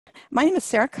My name is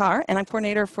Sarah Carr, and I'm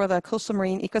coordinator for the Coastal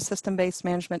Marine Ecosystem-Based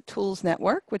Management Tools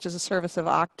Network, which is a service of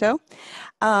OCTO.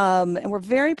 And we're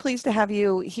very pleased to have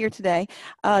you here today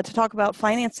to talk about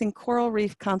financing coral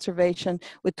reef conservation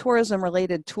with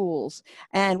tourism-related tools.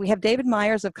 And we have David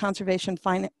Meyers of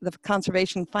the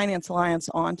Conservation Finance Alliance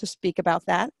on to speak about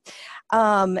that.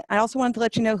 I also wanted to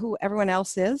let you know who everyone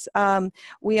else is.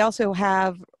 We also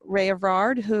have Ray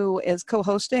Evrard, who is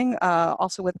co-hosting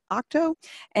also with OCTO,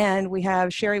 and we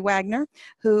have Sherry Wagner,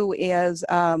 who is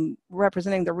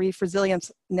representing the Reef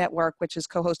Resilience Network, which is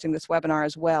co-hosting this webinar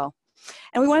as well.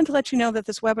 And we wanted to let you know that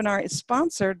this webinar is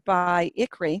sponsored by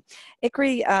ICRI.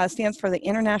 ICRI stands for the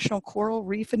International Coral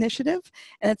Reef Initiative,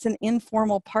 and it's an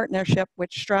informal partnership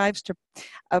which strives to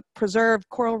preserve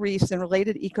coral reefs and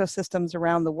related ecosystems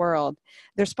around the world.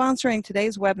 They're sponsoring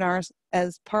today's webinars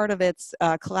as part of its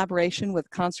collaboration with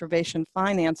Conservation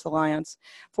Finance Alliance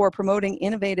for promoting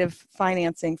innovative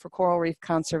financing for coral reef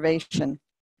conservation.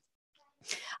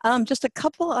 Just a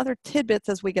couple other tidbits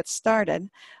as we get started.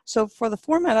 So for the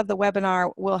format of the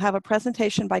webinar, we'll have a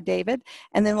presentation by David,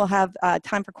 and then we'll have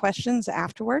time for questions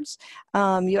afterwards.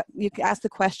 You can ask the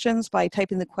questions by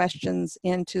typing the questions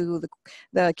into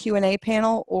the Q&A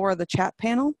panel or the chat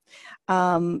panel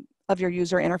of your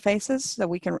user interfaces, so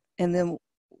we can, and then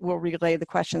we'll relay the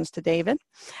questions to David.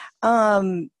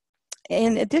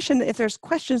 In addition, if there's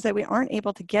questions that we aren't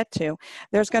able to get to,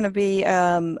 there's going to be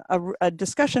a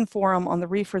discussion forum on the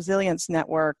Reef Resilience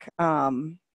Network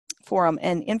forum,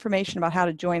 and information about how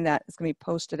to join that is going to be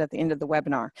posted at the end of the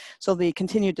webinar. So the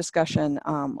continued discussion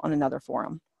on another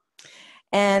forum.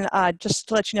 And just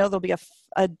to let you know, there'll be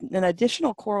an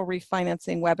additional coral reef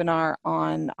financing webinar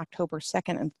on October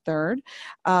 2nd and 3rd.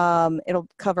 It'll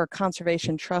cover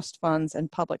conservation trust funds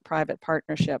and public-private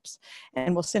partnerships.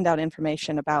 And we'll send out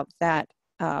information about that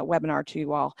webinar to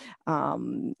you all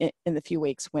in the few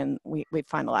weeks when we've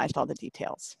finalized all the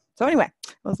details. So anyway,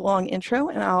 it was a long intro,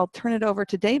 and I'll turn it over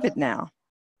to David now.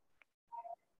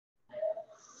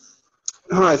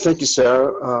 All right, thank you,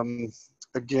 Sarah.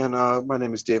 Again, my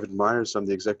name is David Meyers. I'm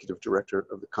the Executive Director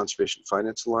of the Conservation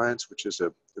Finance Alliance, which is a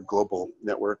global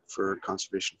network for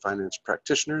conservation finance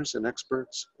practitioners and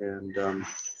experts. And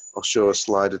I'll show a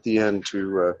slide at the end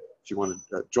to, if you want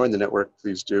to join the network,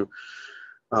 please do.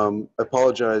 I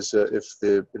apologize if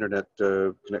the internet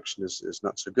connection is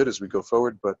not so good as we go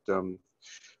forward, but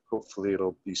hopefully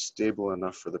it'll be stable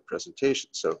enough for the presentation.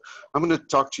 So I'm going to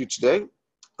talk to you today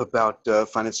about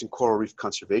financing coral reef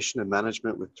conservation and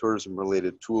management with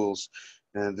tourism-related tools.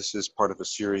 And this is part of a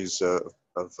series of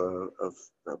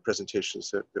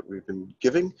presentations that we've been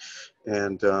giving,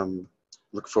 and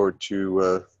look forward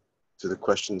to the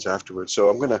questions afterwards. So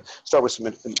I'm going to start with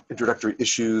some introductory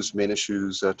issues, main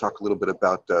issues, talk a little bit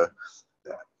about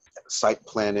site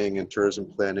planning and tourism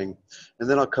planning, and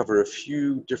then I'll cover a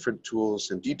few different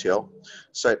tools in detail: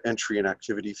 site entry and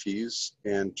activity fees,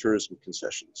 and tourism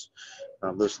concessions.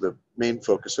 Those are the main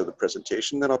focus of the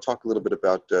presentation. Then I'll talk a little bit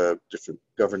about different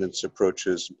governance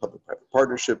approaches, public-private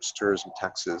partnerships, tourism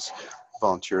taxes,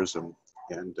 volunteerism,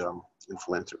 and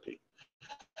philanthropy.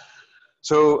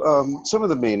 So some of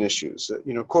the main issues,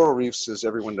 coral reefs, as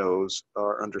everyone knows,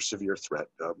 are under severe threat.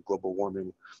 Global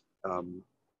warming,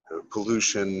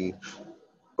 pollution,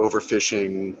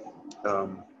 overfishing,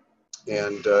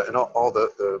 and all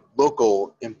the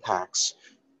local impacts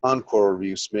on coral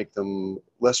reefs make them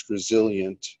less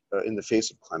resilient in the face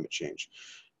of climate change.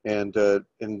 And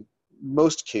in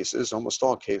most cases, almost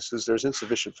all cases, there's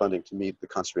insufficient funding to meet the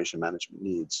conservation management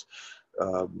needs.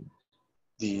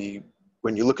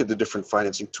 When you look at the different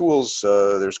financing tools,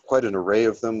 there's quite an array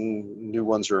of them. New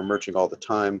ones are emerging all the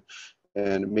time,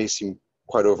 and it may seem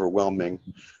quite overwhelming.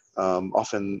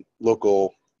 Often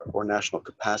local or national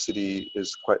capacity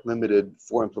is quite limited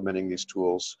for implementing these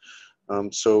tools.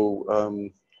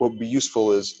 What would be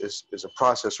useful is a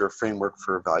process or a framework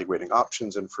for evaluating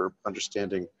options and for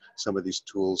understanding some of these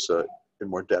tools in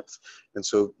more depth. And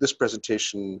so this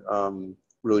presentation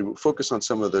really will focus on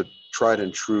some of the tried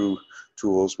and true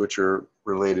tools which are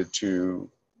related to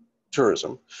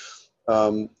tourism.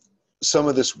 Some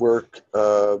of this work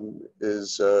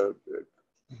is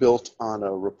built on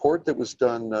a report that was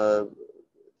done at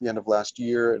the end of last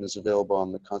year and is available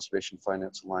on the Conservation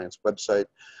Finance Alliance website,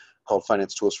 called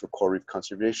Finance Tools for Coral Reef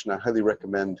Conservation. I highly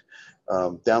recommend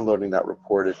downloading that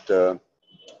report.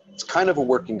 It's kind of a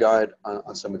working guide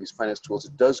on some of these finance tools.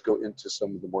 It does go into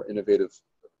some of the more innovative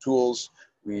tools.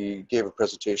 We gave a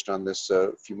presentation on this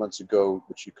a few months ago,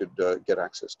 which you could get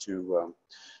access to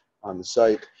on the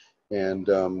site. And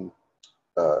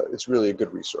it's really a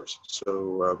good resource.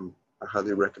 So I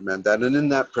highly recommend that. And in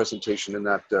that presentation, in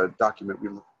that document, we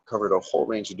covered a whole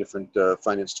range of different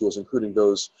finance tools, including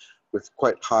those with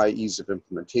quite high ease of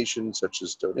implementation, such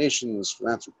as donations,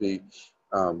 philanthropy,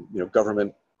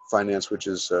 government finance, which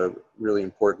is really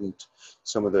important,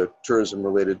 some of the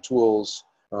tourism-related tools,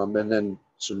 and then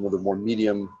some of the more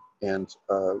medium and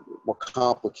more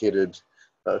complicated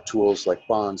tools like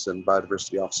bonds and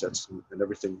biodiversity offsets and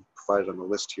everything provided on the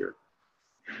list here.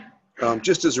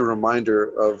 Just as a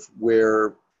reminder of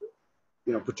where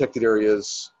protected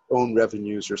areas' own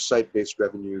revenues or site-based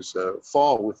revenues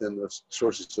fall within the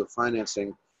sources of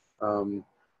financing.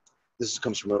 This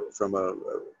comes from a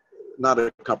not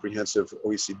a comprehensive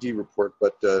OECD report,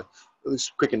 but at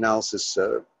least quick analysis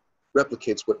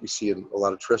replicates what we see in a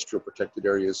lot of terrestrial protected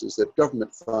areas, is that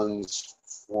government funds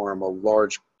form a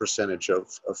large percentage of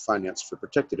finance for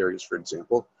protected areas, for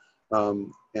example.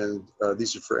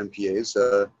 These are for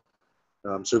NPAs.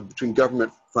 So between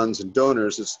government funds and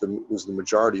donors, was the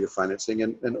majority of financing,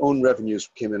 and own revenues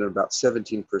came in at about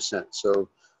 17%. So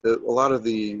a lot of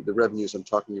the revenues I'm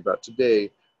talking about today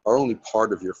are only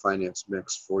part of your finance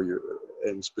mix for your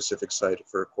any specific site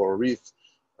for a coral reef.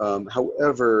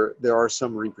 However, there are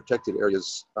some marine protected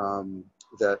areas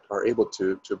that are able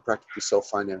to practically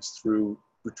self-finance through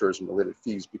tourism-related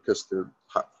fees because they're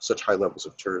such high levels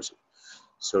of tourism.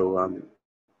 So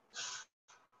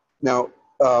now,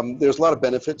 there's a lot of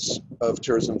benefits of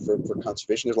tourism for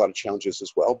conservation. There's a lot of challenges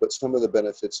as well, but some of the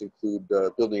benefits include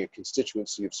building a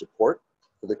constituency of support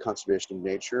for the conservation of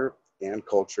nature and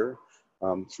culture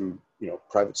through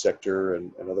private sector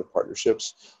and other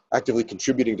partnerships, actively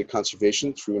contributing to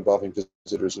conservation through involving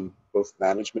visitors in both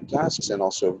management tasks and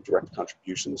also direct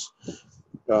contributions.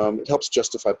 It helps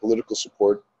justify political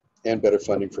support and better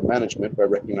funding for management by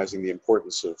recognizing the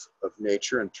importance of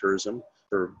nature and tourism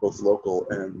for both local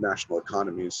and national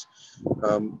economies.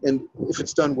 And if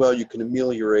it's done well, you can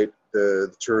ameliorate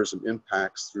the tourism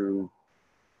impacts through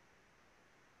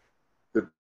good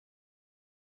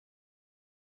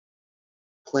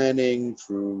planning,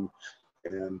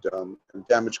 and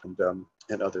damage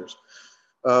and others.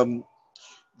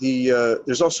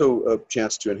 There's also a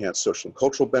chance to enhance social and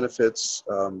cultural benefits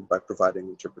by providing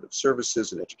interpretive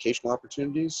services and educational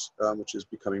opportunities, which is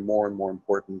becoming more and more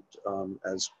important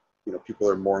as people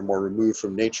are more and more removed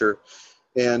from nature.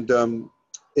 And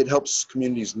it helps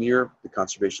communities near the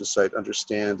conservation site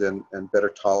understand and better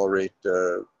tolerate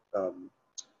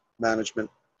management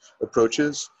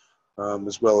approaches,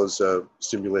 as well as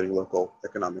stimulating local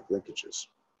economic linkages.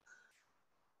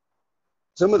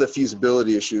 Some of the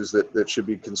feasibility issues that should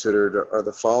be considered are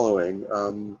the following.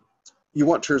 You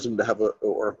want tourism to have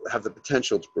the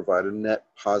potential to provide a net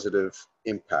positive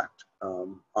impact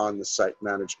on the site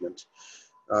management.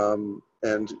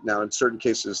 And now in certain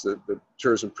cases, the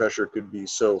tourism pressure could be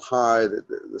so high that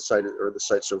the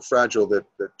site's so fragile that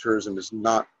tourism is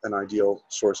not an ideal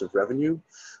source of revenue.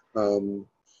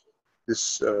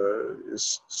 This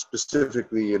is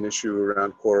specifically an issue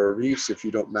around coral reefs. If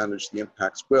you don't manage the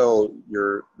impacts well,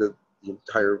 the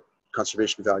entire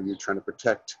conservation value you're trying to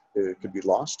protect could be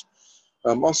lost.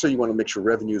 Also, you want to make sure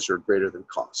revenues are greater than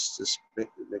costs. This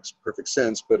makes perfect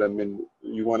sense, but I mean,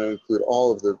 you want to include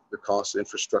all of the costs,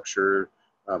 infrastructure,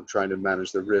 trying to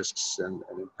manage the risks and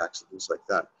impacts and things like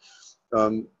that.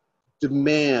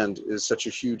 Demand is such a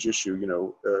huge issue,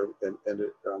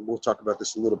 we'll talk about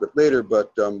this a little bit later,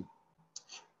 but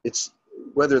it's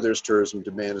whether there's tourism,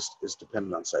 demand is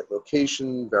dependent on site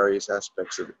location, various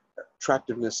aspects of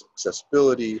attractiveness,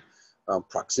 accessibility,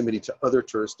 proximity to other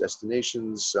tourist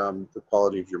destinations, the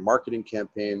quality of your marketing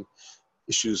campaign,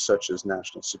 issues such as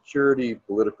national security,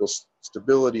 political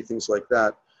stability, things like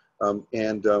that,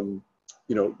 and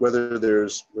whether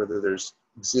there's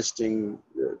existing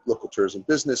local tourism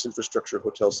business infrastructure,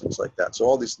 hotels, things like that. So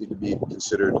all these need to be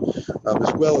considered,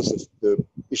 as well as the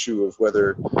issue of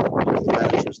whether the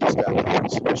managers and staff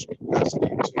have sufficient capacity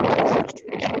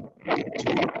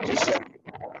to set,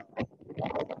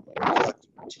 collect,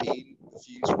 and retain the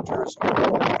fees for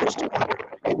tourism.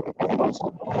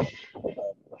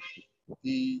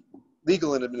 The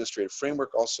legal and administrative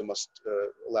framework also must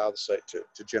allow the site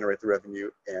to generate the revenue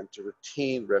and to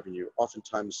retain revenue.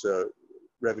 Oftentimes,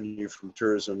 revenue from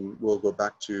tourism will go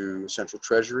back to central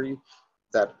treasury.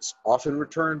 That's often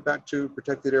returned back to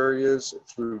protected areas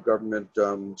through government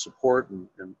support and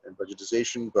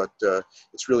budgetization, but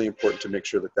it's really important to make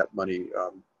sure that money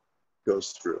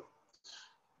goes through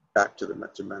back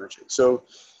to managing. So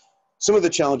some of the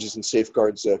challenges and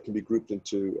safeguards can be grouped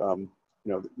into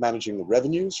managing the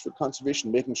revenues for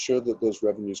conservation, making sure that those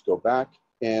revenues go back,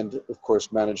 and of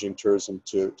course managing tourism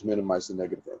to minimize the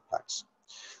negative impacts.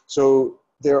 So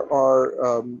there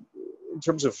are, in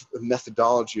terms of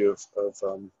methodology of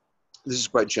this is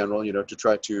quite general, to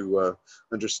try to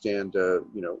understand,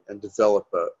 and develop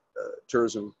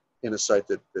tourism in a site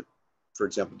that, for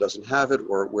example, doesn't have it,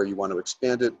 or where you want to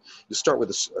expand it. You start with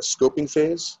a scoping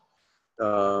phase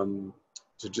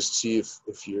to just see if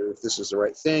this is the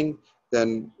right thing.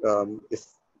 Then if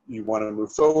you want to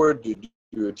move forward, you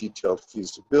do a detailed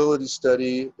feasibility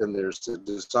study. Then there's the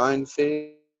design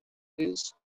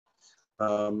phase,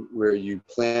 where you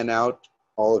plan out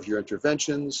all of your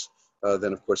interventions.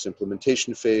 Then, of course,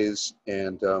 implementation phase,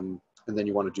 and then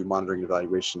you want to do monitoring,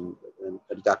 evaluation, and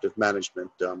adaptive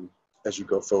management as you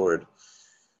go forward.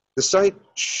 The site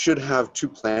should have 2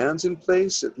 plans in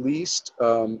place, at least.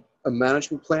 A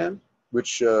management plan,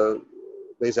 which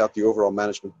lays out the overall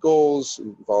management goals,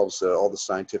 involves all the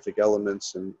scientific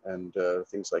elements and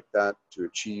things like that to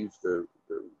achieve the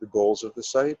goals of the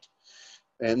site.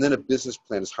 And then a business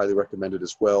plan is highly recommended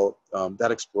as well.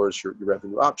 That explores your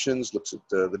revenue options, looks at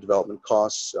the development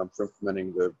costs for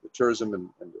implementing the tourism and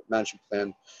the management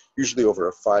plan, usually over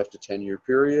a 5 to 10 year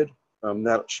period.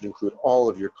 That should include all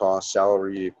of your costs,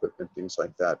 salary, equipment, things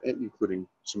like that, including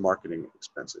some marketing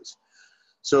expenses.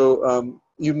 So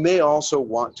you may also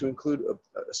want to include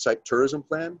a site tourism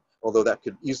plan, although that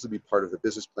could easily be part of the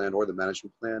business plan or the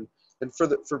management plan. And for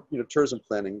tourism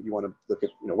planning, you want to look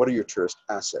at what are your tourist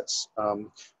assets?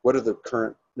 What are the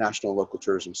current national and local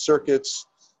tourism circuits?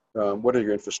 What are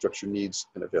your infrastructure needs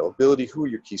and availability? Who are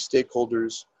your key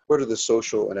stakeholders? What are the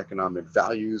social and economic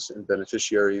values and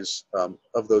beneficiaries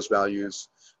of those values?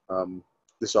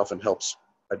 This often helps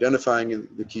identifying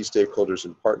the key stakeholders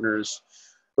and partners.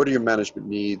 What are your management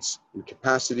needs and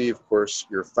capacity? Of course,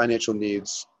 your financial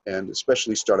needs, and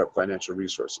especially startup financial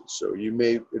resources. So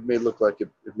it may look like it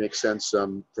makes sense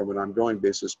from an ongoing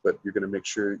basis, but you're going to make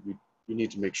sure you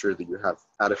need to make sure that you have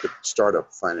adequate startup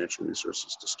financial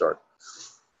resources to start.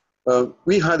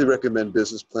 We highly recommend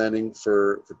business planning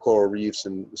for coral reefs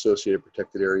and associated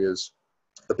protected areas.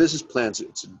 A business plan,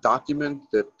 it's a document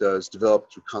that is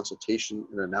developed through consultation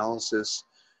and analysis.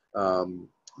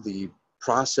 The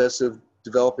process of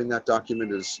developing that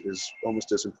document is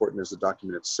almost as important as the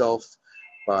document itself,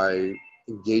 by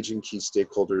engaging key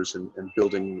stakeholders and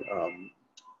building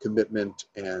commitment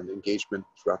and engagement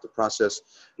throughout the process.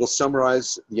 It'll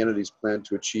summarize the entity's plan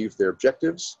to achieve their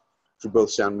objectives for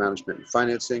both sound management and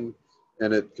financing,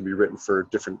 and it can be written for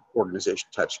different organization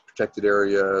types: protected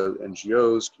area,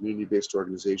 NGOs, community-based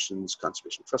organizations,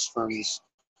 conservation trust funds,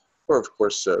 or of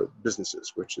course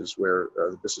businesses, which is where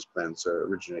the business plans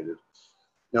originated.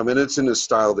 And it's in a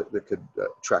style that could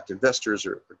attract investors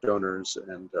or donors,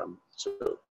 and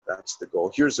so that's the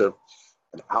goal. Here's an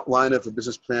outline of a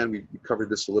business plan. We covered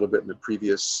this a little bit in the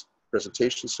previous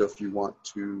presentation, so if you want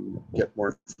to get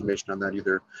more information on that,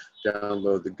 either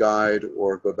download the guide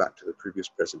or go back to the previous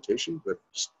presentation, but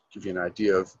just give you an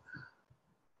idea of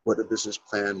what a business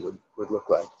plan would look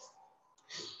like.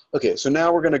 Okay, so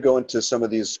now we're going to go into some of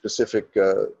these specific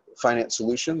finance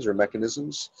solutions or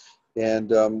mechanisms.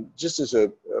 And just as a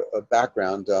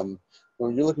background,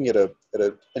 when you're looking at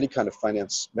any kind of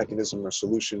finance mechanism or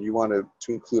solution, you want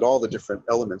to include all the different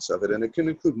elements of it, and it can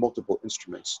include multiple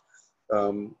instruments.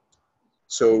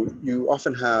 So you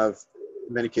often have,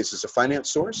 in many cases, a finance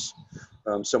source,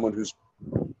 someone who's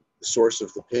the source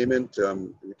of the payment.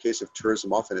 In the case of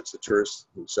tourism, often it's the tourists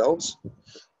themselves.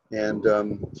 And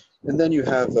then you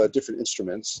have different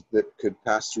instruments that could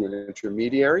pass through an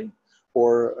intermediary,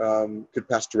 or could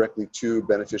pass directly to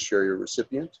beneficiary or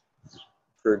recipient.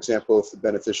 For example, if the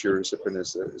beneficiary or recipient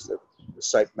is the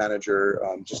site manager,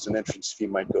 just an entrance fee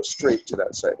might go straight to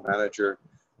that site manager.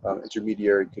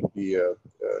 Intermediary could be a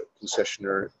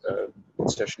concessionaire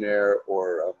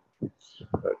or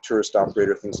a tourist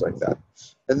operator, things like that.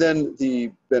 And then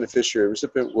the beneficiary or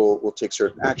recipient will take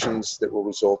certain actions that will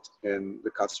result in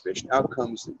the conservation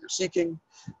outcomes that you're seeking.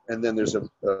 And then there's a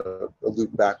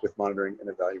loop back with monitoring and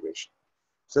evaluation.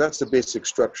 So that's the basic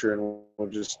structure, and we'll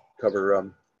just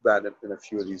cover that in a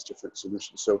few of these different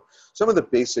solutions. So some of the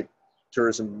basic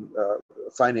tourism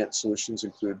finance solutions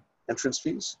include entrance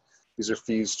fees. These are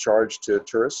fees charged to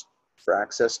tourists for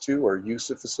access to or use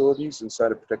of facilities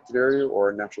inside a protected area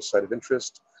or a natural site of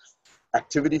interest.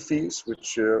 Activity fees,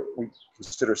 which we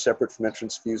consider separate from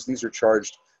entrance fees. These are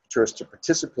charged to tourists to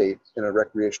participate in a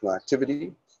recreational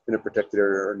activity in a protected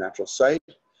area or natural site.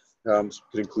 It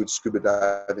could include scuba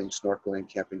diving, snorkeling,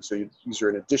 camping. So these are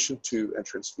in addition to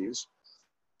entrance fees.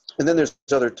 And then there's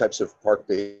other types of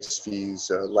park-based fees,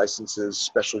 licenses,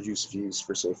 special use fees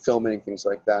for, say, filming, things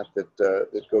like that,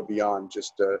 that go beyond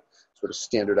just sort of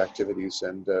standard activities,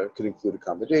 and could include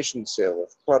accommodation, sale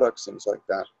of products, things like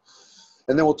that.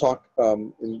 And then we'll talk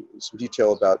in some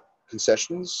detail about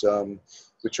concessions.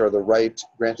 which are the right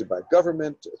granted by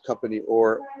government, a company,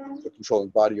 or the controlling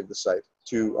body of the site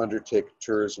to undertake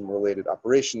tourism-related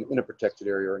operation in a protected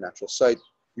area or natural site,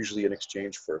 usually in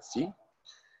exchange for a fee.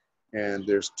 And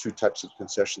there's two types of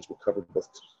concessions. We'll cover both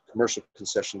commercial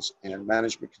concessions and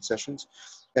management concessions.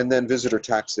 And then visitor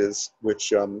taxes,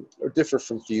 which differ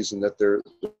from fees in that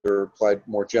they're applied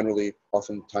more generally.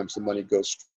 Oftentimes the money goes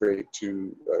straight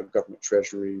to government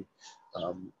treasury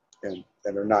and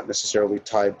are not necessarily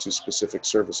tied to specific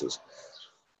services.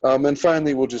 And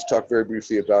finally, we'll just talk very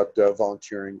briefly about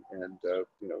volunteering and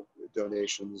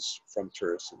donations from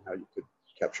tourists and how you could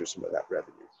capture some of that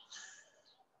revenue.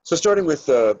 So starting with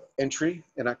entry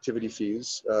and activity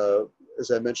fees,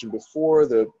 as I mentioned before,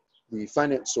 the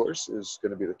finance source is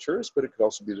going to be the tourist, but it could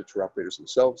also be the tour operators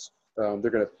themselves. They're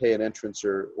going to pay an entrance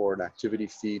or an activity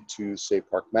fee to, say,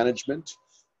 park management.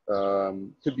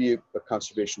 Could be a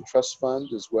conservation trust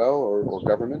fund as well, or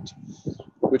government,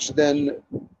 which then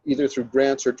either through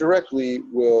grants or directly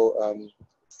will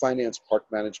finance park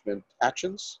management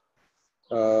actions,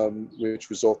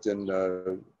 which result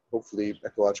in hopefully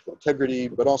ecological integrity,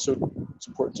 but also it's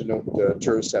important to note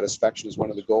tourist satisfaction is one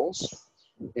of the goals.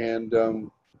 And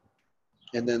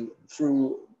then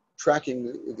through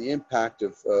tracking the impact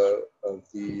of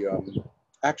the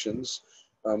actions,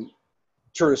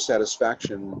 tourist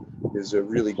satisfaction is a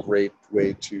really great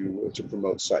way to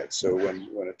promote sites. So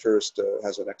when a tourist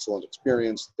has an excellent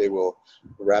experience, they will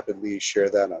rapidly share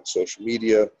that on social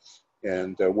media,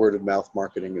 and word of mouth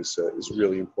marketing is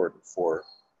really important for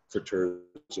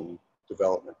tourism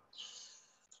development.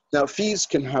 Now, fees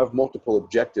can have multiple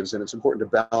objectives, and it's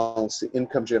important to balance the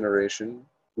income generation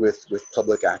with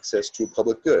public access to a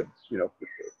public good.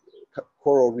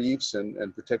 Coral reefs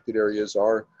and protected areas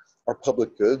are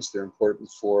public goods. They're important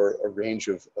for a range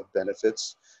of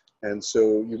benefits. And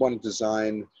so you want to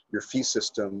design your fee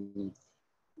system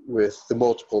with the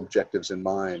multiple objectives in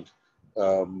mind.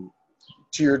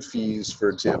 Tiered fees, for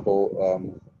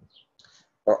example,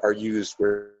 are used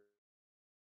where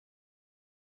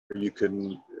you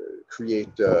can create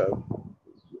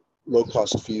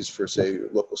low-cost fees for, say,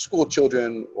 local school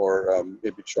children, or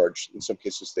maybe charge, in some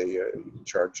cases, they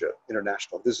charge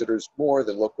international visitors more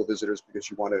than local visitors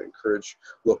because you want to encourage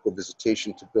local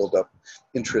visitation to build up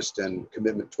interest and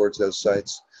commitment towards those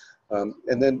sites.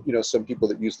 And then, some people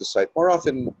that use the site more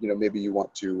often, maybe you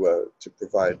want to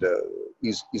provide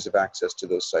ease of access to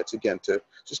those sites, again, to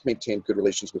just maintain good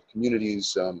relations with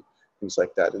communities, things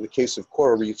like that. In the case of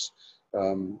coral reefs,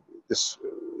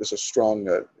 there's a strong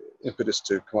impetus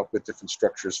to come up with different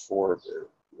structures for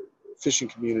fishing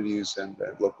communities and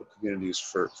local communities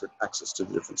for access to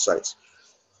the different sites.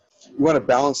 You want to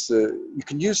balance you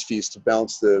can use fees to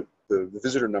balance the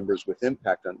visitor numbers with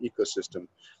impact on ecosystem.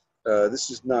 This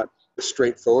is not a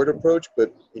straightforward approach,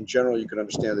 but in general, you can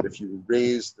understand that if you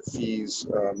raise the fees,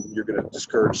 you're going to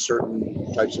discourage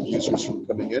certain types of users from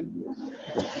coming in.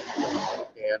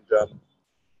 And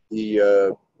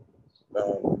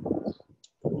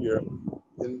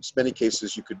in many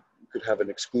cases, you could have an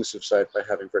exclusive site by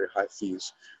having very high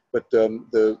fees. But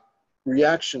the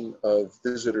reaction of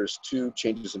visitors to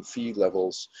changes in fee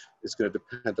levels is going to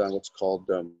depend on what's called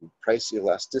price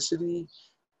elasticity,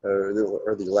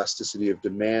 or the elasticity of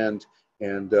demand.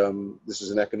 And this is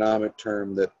an economic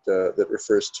term that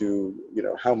refers to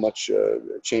how much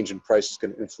change in price is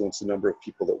going to influence the number of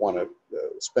people that want to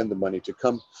spend the money to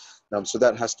come. So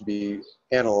that has to be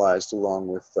analyzed along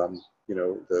with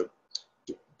the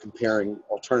comparing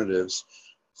alternatives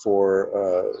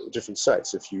for different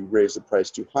sites. If you raise the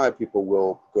price too high, people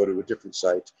will go to a different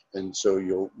site, and so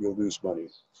you'll lose money.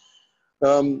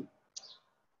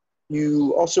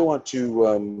 You also want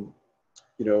to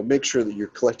make sure that you're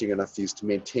collecting enough fees to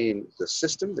maintain the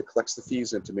system that collects the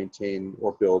fees and to maintain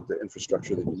or build the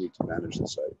infrastructure that you need to manage the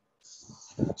site.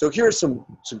 So here are some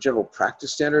general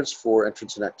practice standards for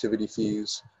entrance and activity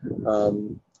fees.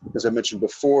 As I mentioned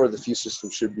before, the fee system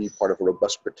should be part of a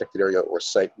robust protected area or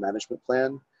site management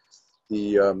plan.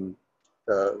 The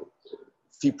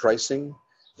fee pricing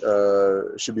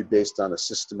should be based on a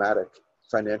systematic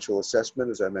financial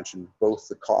assessment. As I mentioned, both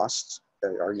the costs,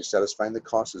 are you satisfying the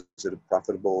costs? Is it a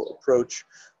profitable approach?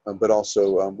 But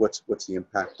also what's the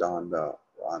impact on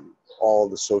all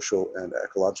the social and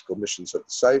ecological missions of the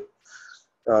site?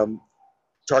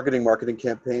 Targeting marketing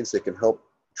campaigns, they can help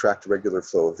attract regular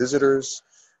flow of visitors.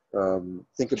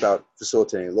 Think about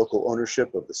facilitating local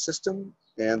ownership of the system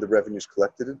and the revenues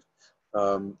collected.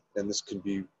 And this can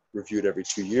be reviewed every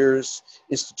 2 years.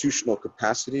 Institutional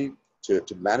capacity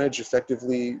to manage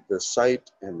effectively the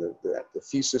site and the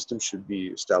fee system should be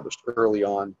established early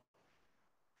on.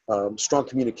 Strong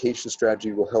communication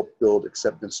strategy will help build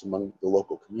acceptance among the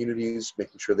local communities,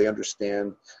 making sure they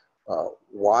understand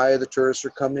why the tourists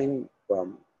are coming,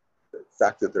 the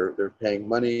fact that they're paying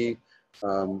money,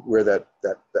 where that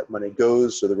money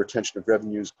goes, so the retention of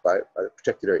revenues by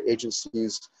protected area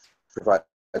agencies provides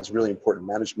really important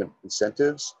management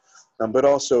incentives, but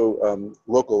also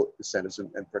local incentives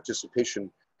and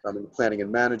participation in planning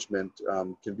and management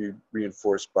can be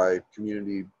reinforced by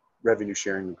community revenue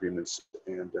sharing agreements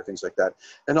and things like that.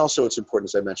 And also it's important,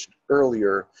 as I mentioned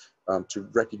earlier, to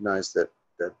recognize that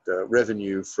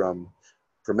revenue from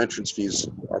entrance fees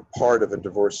are part of a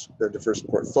diverse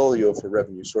portfolio for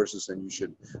revenue sources, and you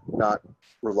should not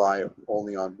rely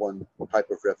only on one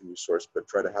type of revenue source, but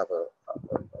try to have a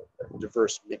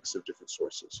diverse mix of different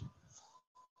sources.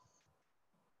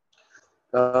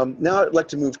 Now I'd like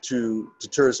to move to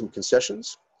tourism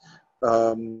concessions.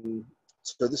 So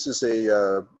this is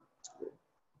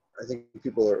I think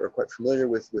people are quite familiar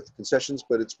with concessions,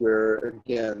 but it's where,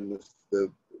 again,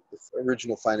 the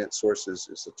original finance source is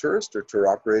the tourist or tour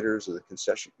operators or the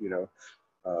concession,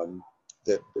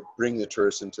 that bring the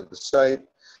tourists into the site.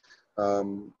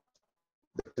 The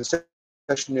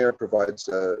concessionaire provides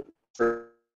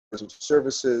tourism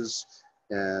services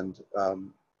and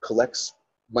collects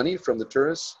money from the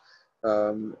tourists.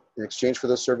 In exchange for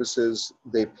those services,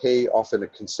 they pay often a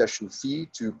concession fee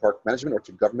to park management or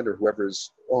to government or whoever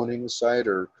is owning the site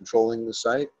or controlling the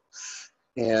site.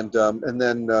 And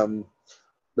then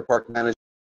the park management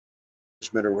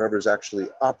or whoever is actually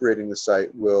operating the site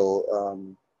will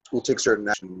take certain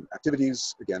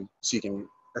activities, again, seeking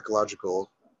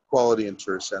ecological quality and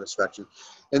tourist satisfaction.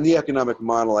 And the economic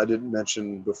model I didn't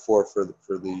mention before for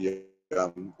the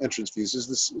entrance fees is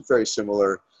this very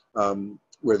similar,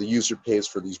 where the user pays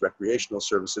for these recreational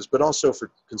services, but also for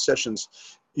concessions,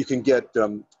 you can get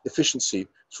efficiency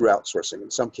through outsourcing. In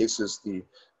some cases,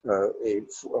 a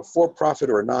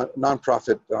for-profit or a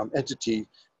non-profit entity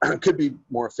could be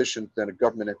more efficient than a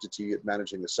government entity at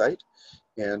managing the site.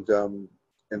 And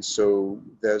so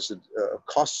there's a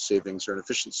cost savings or an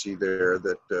efficiency there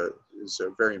that is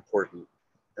very important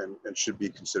and should be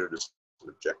considered as an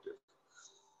objective.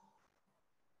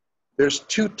 There's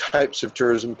two types of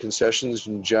tourism concessions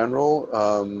in general,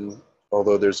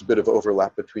 although there's a bit of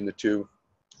overlap between the two.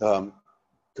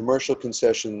 Commercial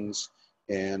concessions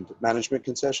and management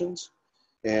concessions.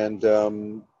 And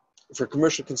for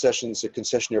commercial concessions, a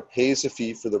concessionaire pays a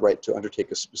fee for the right to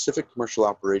undertake a specific commercial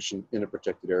operation in a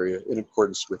protected area in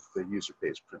accordance with the user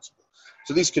pays principle.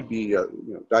 So these could be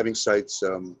diving sites,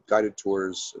 guided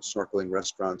tours, snorkeling,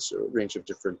 restaurants, a range of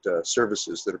different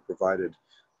services that are provided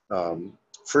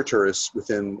for tourists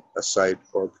within a site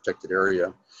or a protected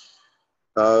area.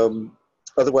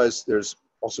 Otherwise, there's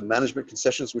also management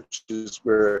concessions, which is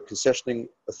where a concessioning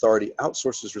authority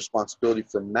outsources responsibility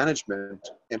for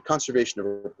management and conservation of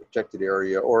a protected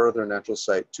area or other natural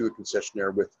site to a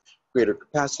concessionaire with greater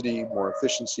capacity, more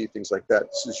efficiency, things like that.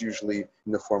 This is usually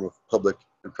in the form of public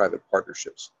and private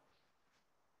partnerships.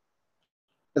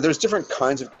 And there's different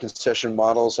kinds of concession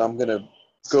models. I'm going to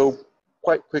go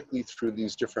quite quickly through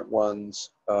these different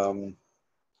ones.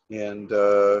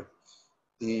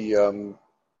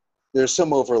 There's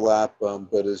some overlap,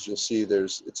 but as you'll see,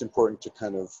 it's important to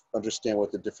kind of understand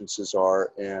what the differences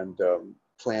are and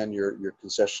plan your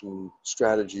concession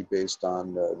strategy based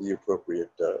on the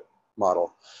appropriate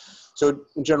model. So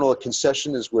in general, a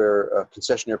concession is where a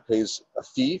concessionaire pays a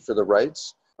fee for the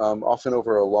rights, often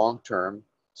over a long term,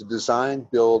 to design,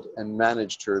 build, and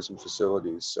manage tourism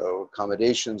facilities. So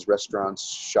accommodations, restaurants,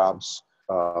 shops,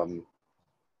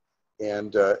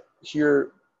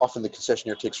 here, often the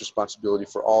concessionaire takes responsibility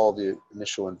for all the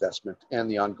initial investment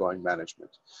and the ongoing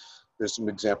management. There's some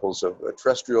examples of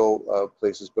terrestrial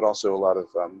places, but also a lot of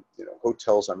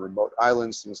hotels on remote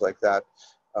islands, things like that.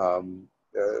 For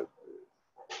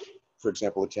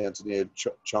example, the Tanzania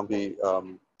Chombe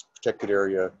protected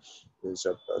area is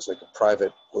like a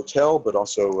private hotel, but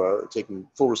also taking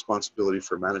full responsibility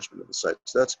for management of the site.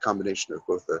 So that's a combination of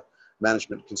both a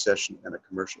management concession and a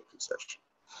commercial concession.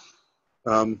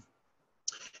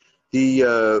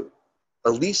 A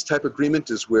lease type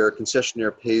agreement is where a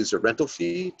concessionaire pays a rental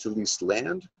fee to lease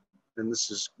land, and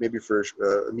this is maybe for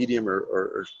a medium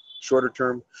or shorter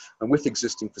term, and with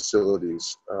existing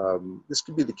facilities. This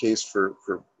could be the case for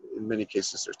in many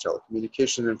cases there's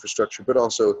telecommunication infrastructure, but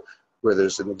also where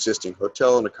there's an existing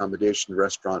hotel and accommodation,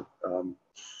 restaurant,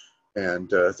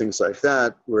 and things like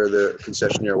that, where the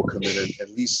concessionaire will come in and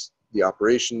lease the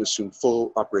operation, assume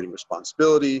full operating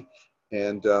responsibility,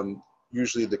 and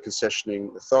usually the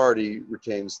concessioning authority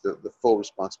retains the full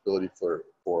responsibility for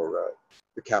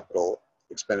the capital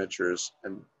expenditures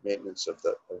and maintenance of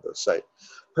the site.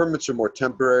 Permits are more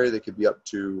temporary. They could be up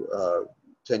to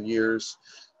 10 years.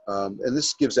 And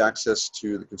this gives access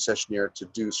to the concessionaire to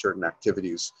do certain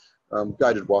activities,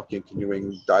 guided walking,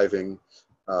 canoeing, diving,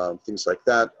 things like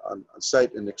that on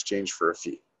site in exchange for a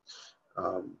fee.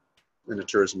 And the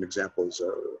tourism examples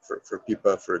for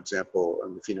PIPA, for example,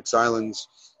 on the Phoenix Islands,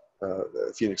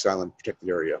 the Phoenix Island protected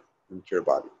area in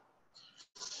Kiribati.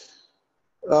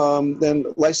 Then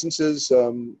licenses,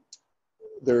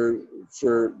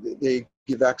 they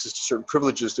give access to certain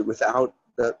privileges that without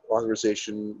that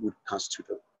authorization would constitute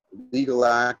a legal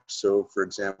act. So, for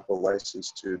example,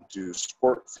 license to do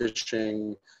sport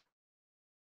fishing,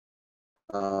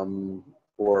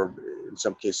 or in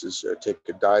some cases take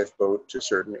a dive boat to a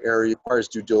certain area, requires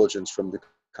due diligence from the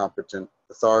competent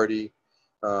authority.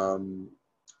 And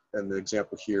the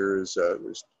example here is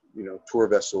there's, tour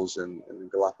vessels in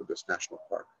Galapagos National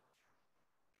Park.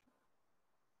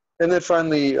 And then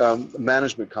finally,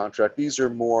 management contract. These are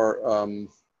more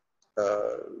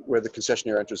where the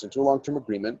concessionaire enters into a long-term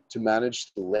agreement to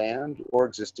manage the land or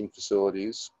existing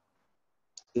facilities.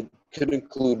 It could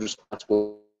include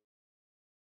responsibility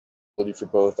for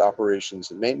both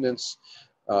operations and maintenance.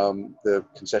 The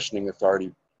concessioning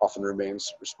authority often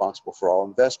remains responsible for all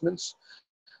investments.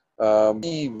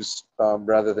 Leaves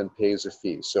rather than pays a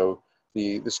fee. So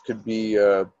this could be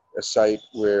a site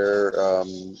where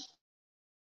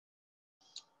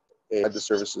they have the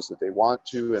services that they want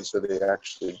to, and so they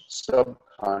actually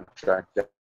subcontract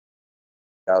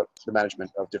out the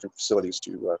management of different facilities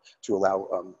to allow,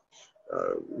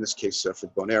 in this case for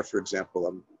Bonaire, for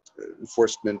example,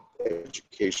 enforcement,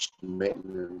 education,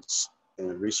 maintenance,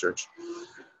 and research.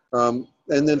 And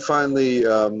then finally,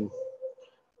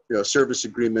 service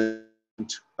agreement,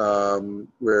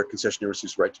 where concessionaire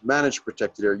receives the right to manage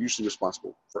protected area, usually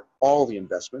responsible for all the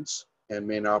investments and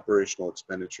main operational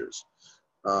expenditures.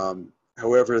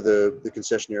 However, the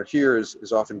concessionaire here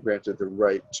is often granted the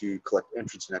right to collect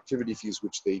entrance and activity fees,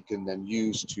 which they can then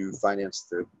use to finance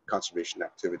the conservation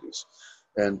activities.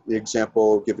 And the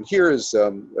example given here is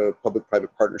a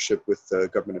public-private partnership with the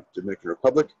government of the Dominican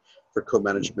Republic for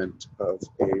co-management of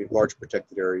a large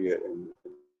protected area in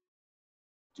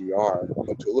DR. I'll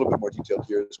go into a little bit more detail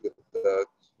here is with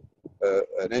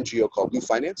an NGO called New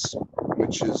Finance,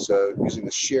 which is using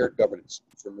the shared governance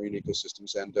for marine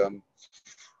ecosystems, and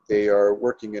they are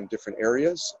working in different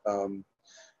areas. And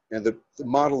the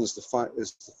model is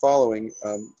the following: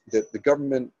 that the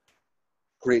government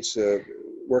creates an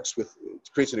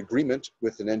agreement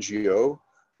with an NGO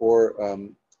or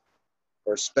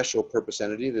a special purpose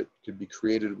entity that could be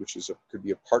created, which could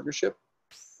be a partnership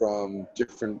from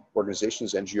different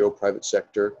organizations, NGO, private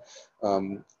sector,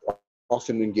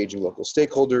 often engaging local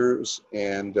stakeholders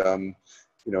and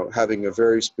having a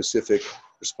very specific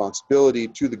responsibility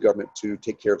to the government to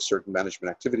take care of certain management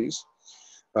activities.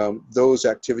 Those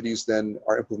activities then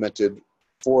are implemented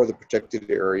for the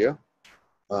protected area.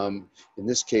 In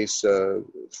this case,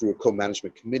 through a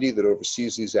co-management committee that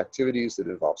oversees these activities that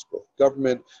involves both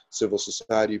government, civil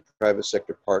society, private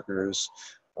sector partners,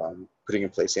 putting in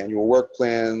place annual work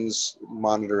plans,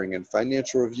 monitoring and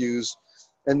financial reviews.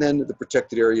 And then the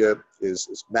protected area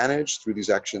is managed through these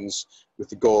actions with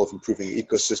the goal of improving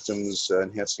ecosystems,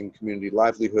 enhancing community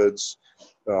livelihoods,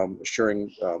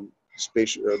 assuring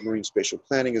marine spatial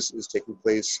planning is taking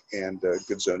place, and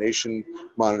good zonation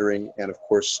monitoring, and of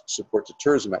course support to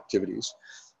tourism activities.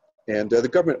 And the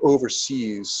government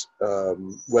oversees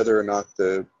whether or not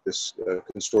this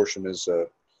consortium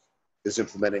is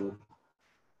implementing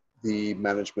the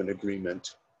management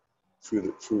agreement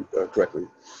correctly.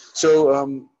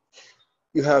 So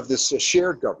you have this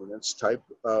shared governance type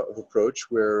of approach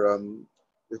where in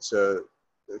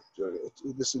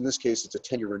this case, it's a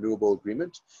 10-year renewable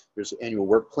agreement. There's annual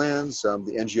work plans.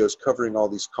 The NGO is covering all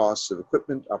these costs of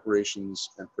equipment, operations,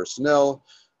 and personnel.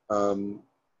 In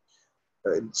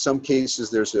some cases,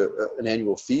 there's an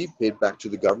annual fee paid back to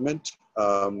the government,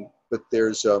 but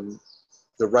there's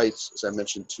the rights, as I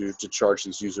mentioned, to charge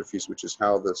these user fees, which is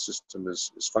how the system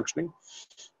is functioning.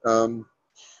 For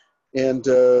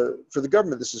the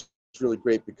government, this is really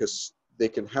great because they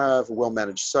can have a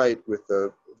well-managed site with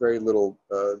a very little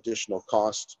additional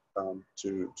cost.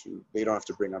 They don't have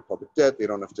to bring on public debt. They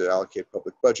don't have to allocate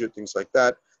public budget, things like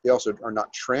that. They also are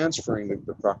not transferring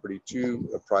the property to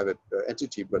a private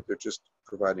entity, but they're just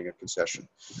providing a concession,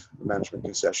 a management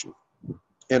concession.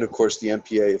 And of course, the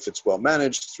MPA, if it's well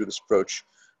managed through this approach,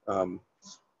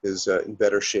 is in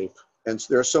better shape. And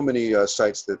there are so many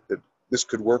sites that this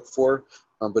could work for,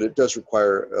 but it does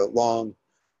require a long,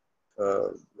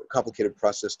 complicated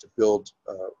process to build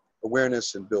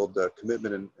awareness and build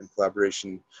commitment and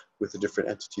collaboration with the different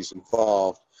entities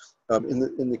involved.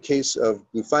 In the case of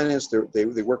Blue Finance, they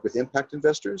work with impact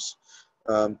investors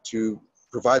to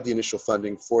provide the initial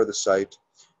funding for the site.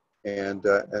 And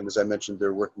as I mentioned,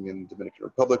 they're working in Dominican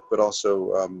Republic, but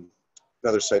also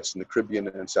other sites in the Caribbean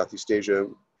and Southeast Asia.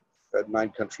 9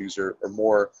 countries or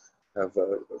more have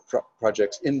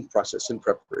projects in process, in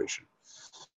preparation.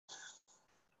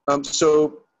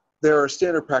 So there are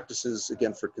standard practices,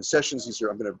 again, for concessions.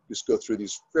 I'm going to just go through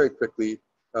these very quickly.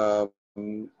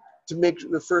 To make,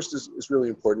 the first is really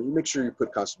important. You make sure you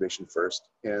put conservation first,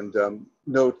 and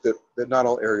note that not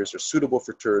all areas are suitable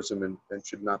for tourism and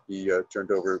should not be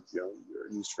turned over,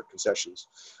 used for concessions.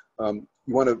 You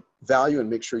want to value and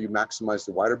make sure you maximize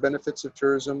the wider benefits of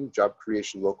tourism, job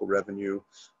creation, local revenue,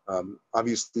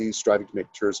 obviously striving to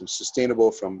make tourism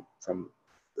sustainable from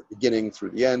the beginning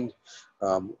through the end,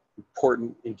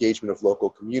 important engagement of local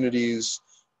communities,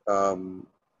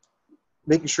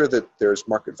 making sure that there's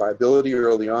market viability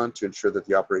early on to ensure that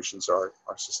the operations are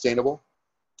sustainable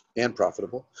and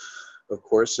profitable. Of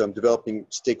course, developing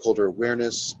stakeholder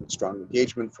awareness and strong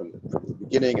engagement from the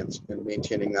beginning and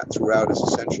maintaining that throughout is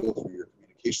essential through your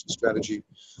communication strategy.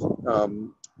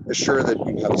 Assure that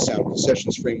you have a sound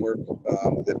concessions framework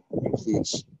that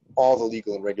includes all the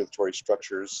legal and regulatory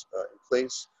structures in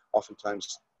place.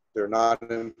 Oftentimes, they're not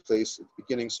in place at the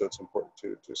beginning, so it's important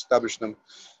to establish them.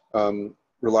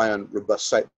 Rely on robust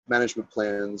site management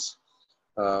plans,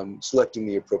 selecting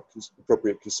the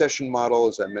appropriate concession model,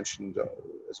 as I mentioned,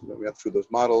 as we went through those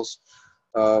models.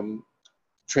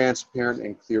 Transparent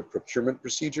and clear procurement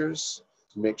procedures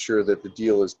to make sure that the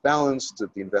deal is balanced,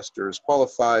 that the investor is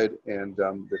qualified, and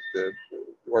that the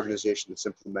organization that's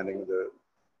implementing the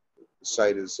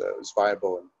site is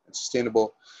viable and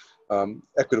sustainable.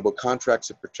 Equitable contracts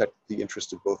that protect the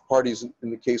interest of both parties. In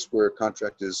the case where a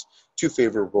contract is too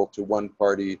favorable to one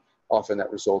party, often that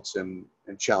results in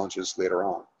challenges later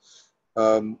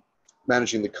on.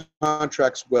 Managing the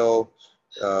contracts well,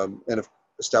 and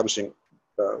establishing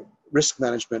risk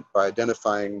management by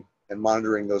identifying and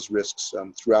monitoring those risks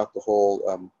throughout the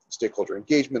whole stakeholder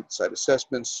engagement, site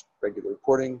assessments, regular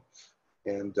reporting,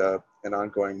 and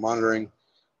ongoing monitoring.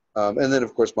 And then,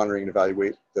 of course, monitoring and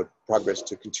evaluate the progress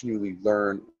to continually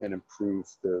learn and improve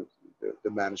the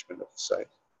management of the site.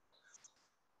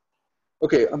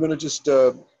 Okay, I'm going to just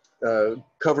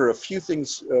cover a few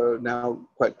things now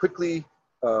quite quickly,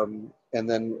 and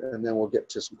then we'll get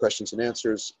to some questions and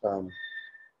answers.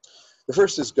 The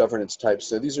first is governance types.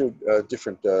 So these are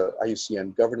different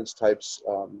IUCN governance types.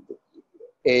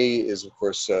 A is, of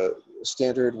course,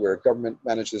 standard, where government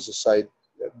manages a site.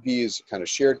 B is kind of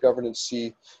shared governance.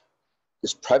 C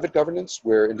is private governance,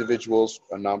 where individuals,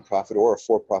 a nonprofit or a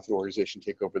for-profit organization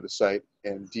take over the site.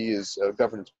 And D is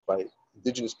governance by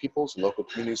indigenous peoples and local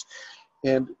communities.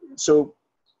 And so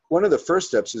one of the first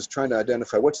steps is trying to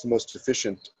identify what's the most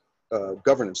efficient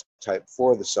governance type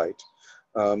for the site.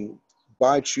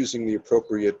 By choosing the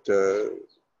appropriate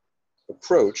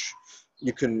approach,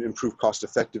 you can improve cost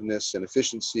effectiveness and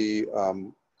efficiency,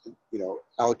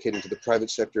 allocating to the private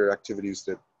sector activities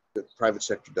that the private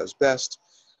sector does best.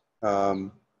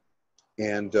 And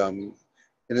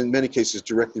in many cases,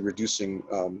 directly reducing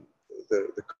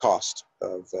the cost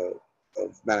of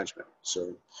management.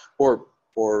 So, or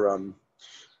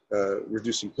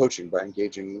reducing poaching by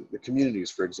engaging the communities,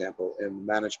 for example, in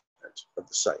management of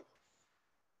the site.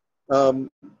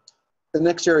 The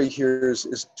next area here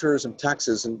is tourism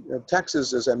taxes. And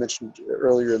taxes, as I mentioned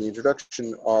earlier in the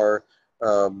introduction, are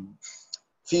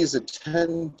fees that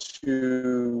tend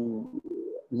to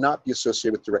not be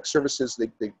associated with direct services.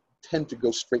 They tend to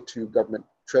go straight to government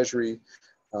treasury,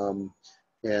 and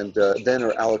then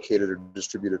are allocated or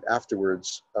distributed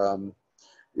afterwards.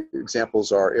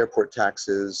 Examples are airport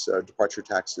taxes, departure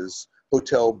taxes,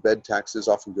 hotel bed taxes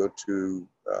often go to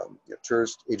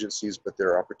tourist agencies, but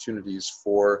there are opportunities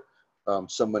for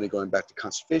some money going back to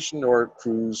conservation or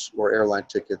cruise or airline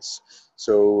tickets.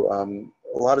 So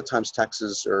a lot of times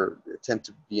taxes tend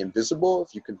to be invisible.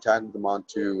 If you can tag them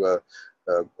onto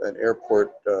an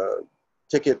airport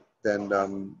ticket,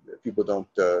 then people don't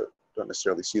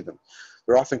necessarily see them.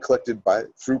 They're often collected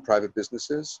through private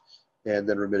businesses and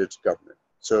then remitted to government.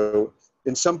 So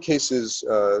in some cases,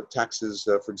 taxes,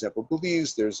 for example,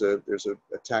 Belize, there's a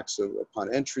tax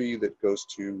upon entry that goes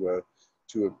to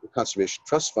a conservation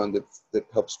trust fund that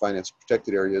helps finance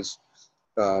protected areas.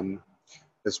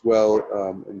 As well,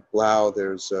 in Palau,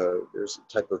 there's a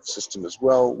type of system as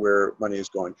well where money is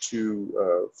going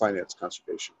to finance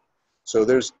conservation. So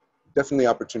there's definitely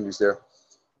opportunities there.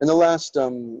 And the last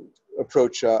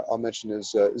approach I'll mention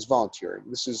is volunteering.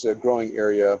 This is a growing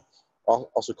area,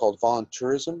 also called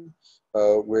voluntourism,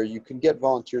 where you can get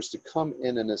volunteers to come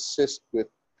in and assist with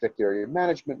protected area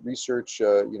management, research,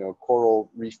 coral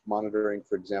reef monitoring,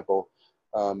 for example.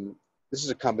 This is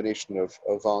a combination of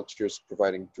volunteers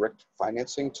providing direct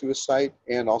financing to a site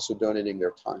and also donating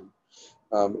their time.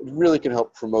 It really can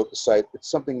help promote the site. It's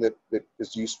something that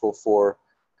is useful for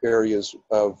areas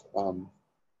of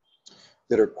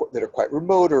that are quite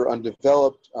remote or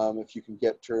undeveloped. If you can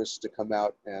get tourists to come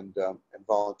out and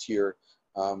volunteer,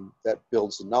 that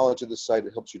builds the knowledge of the site.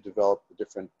 It helps you develop the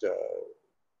different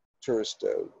tourist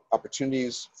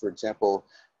opportunities. For example,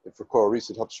 for coral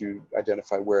reefs, it helps you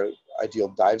identify where ideal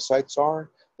dive sites are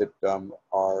that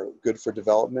are good for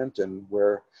development and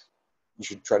where you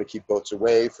should try to keep boats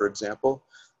away, for example.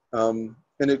 And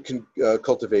it can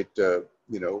cultivate,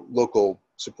 local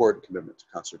support and commitment to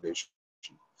conservation.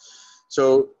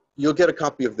 So you'll get a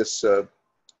copy of this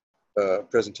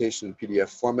presentation in PDF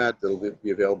format that'll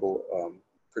be available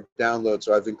for download.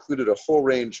 So I've included a whole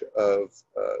range of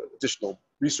additional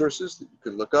resources that you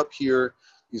can look up here.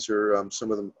 These are some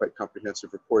of them quite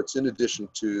comprehensive reports in addition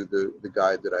to the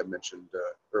guide that I mentioned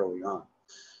early on.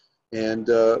 And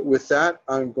with that,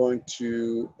 I'm going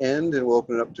to end and we'll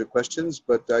open it up to questions,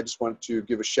 but I just wanted to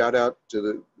give a shout out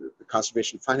to the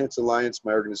Conservation Finance Alliance,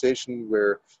 my organization,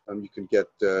 where you can get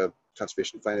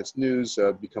Conservation Finance news,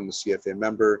 become a CFA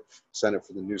member, sign up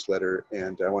for the newsletter.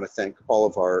 And I want to thank all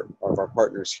of our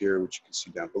partners here, which you can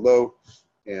see down below.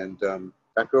 And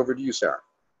back over to you, Sarah.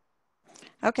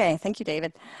 Okay, thank you,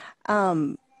 David.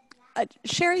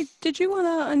 Sherry, did you want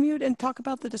to unmute and talk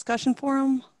about the discussion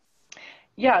forum?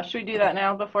 Yeah, should we do that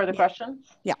now before the questions?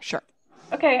 Yeah, sure.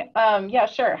 Okay, yeah,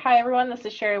 sure. Hi, everyone. This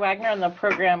is Sherry Wagner. I'm the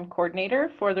program coordinator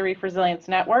for the Reef Resilience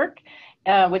Network,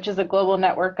 which is a global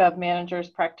network of managers,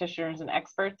 practitioners, and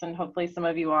experts. And hopefully some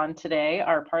of you on today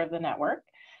are part of the network.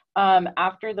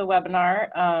 After the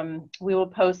webinar, we will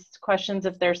post questions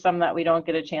if there's some that we don't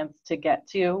get a chance to get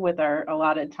to with our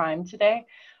allotted time today.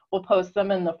 We'll post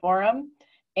them in the forum,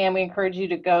 and we encourage you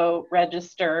to go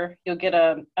register. You'll get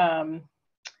an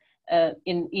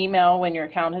email when your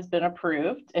account has been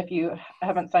approved if you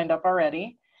haven't signed up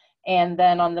already. And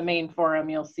then on the main forum,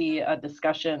 you'll see a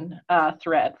discussion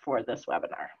thread for this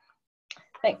webinar.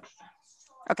 Thanks.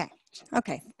 Okay.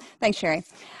 Thanks, Sherry.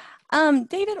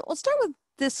 David, we'll start with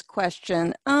this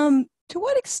question. To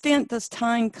what extent does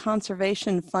tying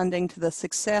conservation funding to the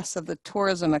success of the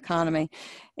tourism economy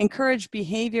encourage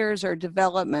behaviors or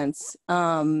developments,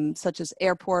 such as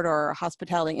airport or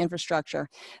hospitality infrastructure,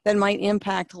 that might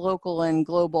impact local and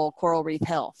global coral reef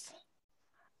health?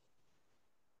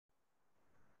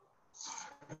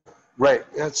 Right,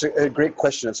 that's a great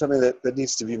question. It's something that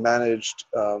needs to be managed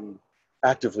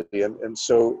actively. And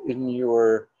so in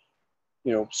your,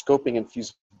 scoping and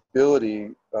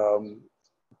feasibility,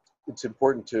 it's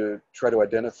important to try to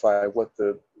identify what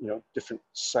the different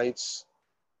sites,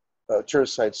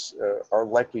 tourist sites are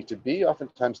likely to be.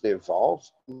 Oftentimes they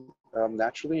evolve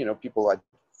naturally. People like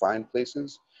find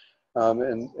places,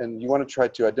 and you want to try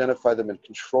to identify them and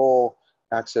control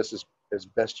access as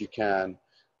best you can,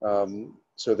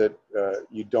 so that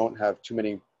you don't have too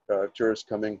many tourists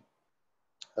coming,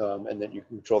 and that you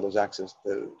can control those access,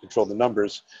 control the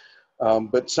numbers.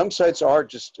 But some sites are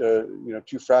just,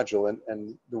 too fragile.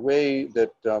 And the way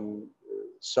that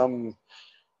some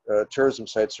tourism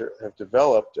sites have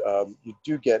developed, you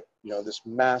do get, this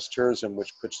mass tourism,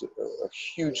 which puts a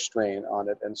huge strain on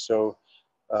it. And so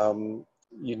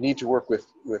you need to work with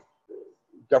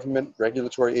government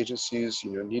regulatory agencies,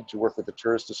 need to work with the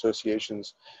tourist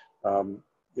associations.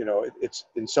 It's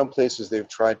in some places they've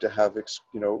tried to have,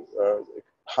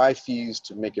 high fees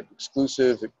to make it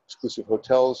exclusive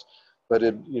hotels. But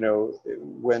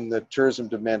when the tourism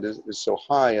demand is so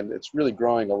high, and it's really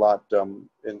growing a lot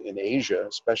in Asia,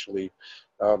 especially,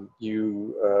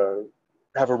 you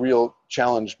have a real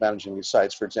challenge managing these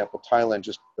sites. For example, Thailand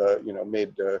just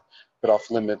made put off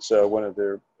limits one of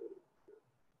their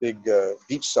big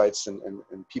beach sites in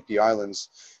Phi Phi Islands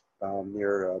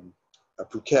near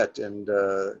Phuket, and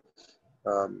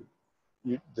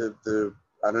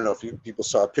I don't know if people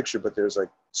saw a picture, but there's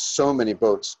like so many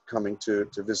boats coming to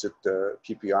visit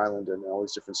Phi Phi Island and all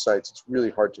these different sites. It's really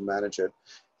hard to manage it.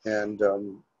 And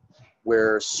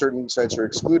where certain sites are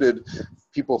excluded,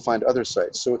 people find other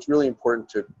sites. So it's really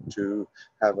important to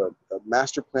have a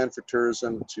master plan for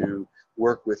tourism, to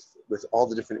work with all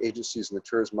the different agencies and the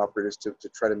tourism operators to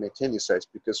try to maintain these sites,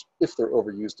 because if they're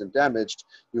overused and damaged,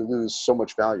 you lose so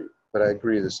much value. But I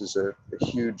agree, this is a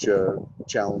huge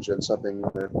challenge and something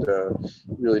that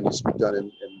really needs to be done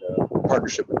in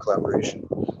partnership and collaboration.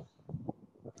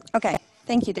 Okay,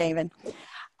 thank you, David.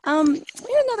 We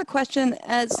had another question.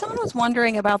 Someone was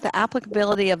wondering about the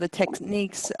applicability of the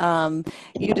techniques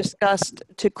you discussed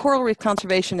to coral reef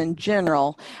conservation in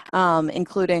general,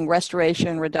 including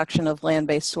restoration, reduction of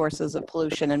land-based sources of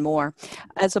pollution, and more,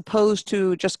 as opposed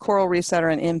to just coral reefs that are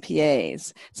in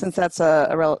MPAs, since that's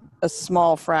a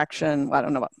small fraction. Well,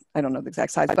 I don't know the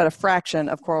exact size, but a fraction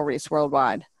of coral reefs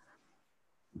worldwide.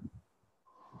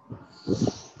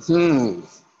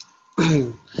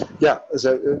 Yeah,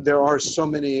 there are so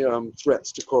many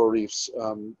threats to coral reefs,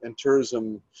 and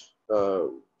tourism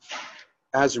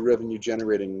as a revenue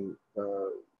generating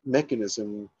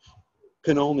mechanism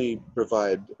can only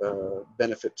provide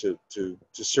benefit to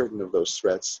certain of those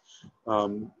threats.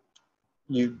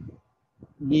 You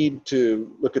need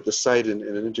to look at the site in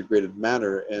an integrated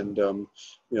manner, and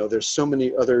there's so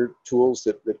many other tools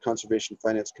that conservation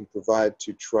finance can provide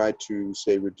to try to,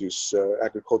 say, reduce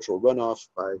agricultural runoff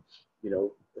by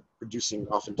producing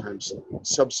oftentimes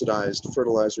subsidized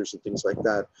fertilizers and things like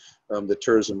that, that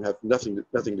tourism have nothing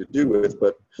to do with.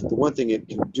 But the one thing it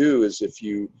can do is, if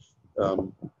you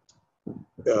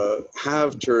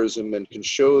have tourism and can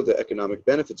show the economic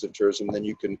benefits of tourism, then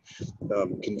you can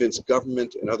convince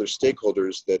government and other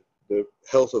stakeholders that the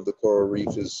health of the coral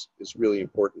reef is really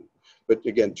important. But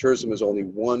again, tourism is only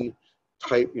one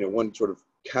type, one sort of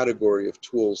category of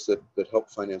tools that help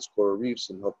finance coral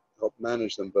reefs and help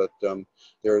manage them. But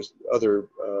there's other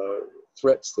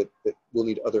threats that will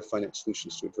need other finance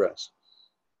solutions to address.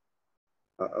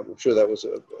 I'm sure that was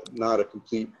not a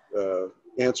complete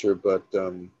answer, but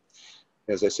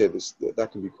as I say,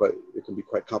 that can be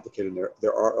quite complicated.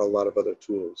 There are a lot of other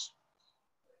tools.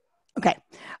 Okay.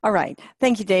 All right.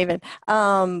 Thank you, David.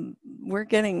 We're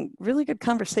getting really good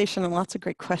conversation and lots of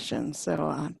great questions. So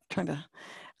I'm trying to,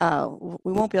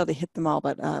 we won't be able to hit them all,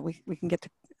 but we can get to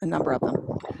a number of them.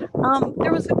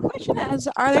 There was a question as,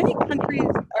 are there any countries,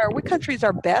 or what countries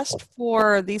are best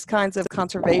for these kinds of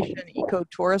conservation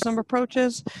ecotourism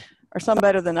approaches? Are some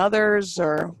better than others,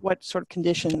 or what sort of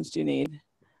conditions do you need?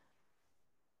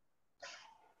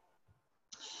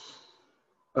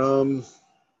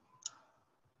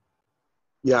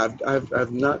 Yeah,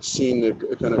 I've not seen a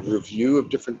kind of review of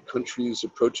different countries'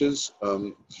 approaches.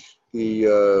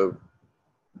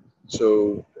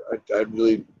 So I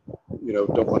really,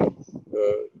 don't want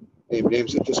to name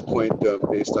names at this point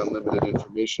based on limited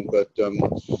information. But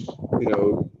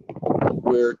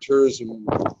where tourism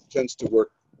tends to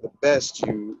work the best,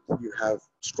 you have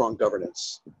strong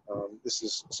governance. This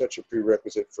is such a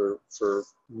prerequisite for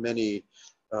many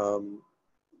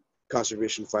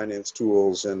conservation finance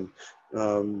tools, and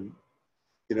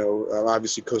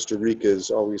obviously Costa Rica is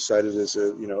always cited as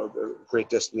a great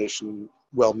destination,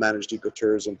 well-managed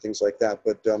ecotourism, things like that.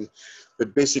 But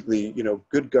basically,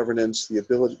 good governance, the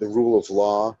rule of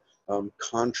law,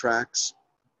 contracts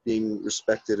being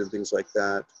respected, and things like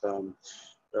that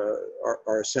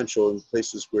are essential. In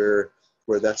places where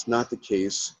that's not the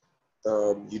case,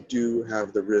 you do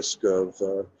have the risk of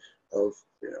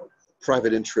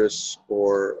private interests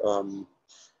or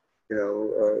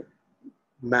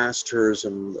mass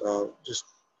tourism just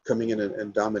coming in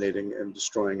and dominating and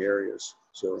destroying areas.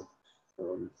 So,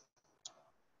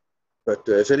 but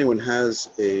if anyone has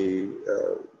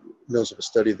knows of a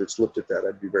study that's looked at that,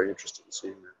 I'd be very interested in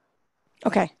seeing that.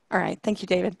 Okay. All right. Thank you,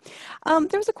 David.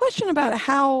 There was a question about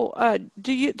how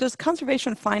does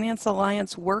Conservation Finance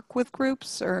Alliance work with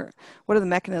groups, or what are the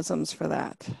mechanisms for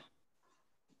that?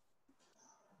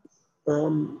 We're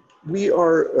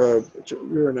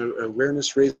an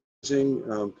awareness raising,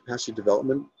 capacity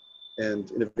development,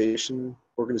 and innovation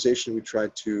organization. We try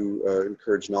to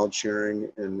encourage knowledge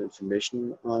sharing and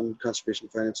information on conservation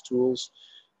finance tools.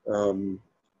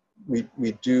 We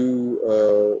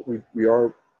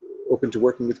are open to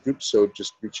working with groups, so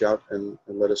just reach out and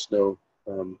let us know.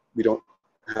 We don't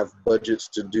have budgets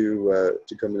to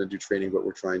come in and do training, but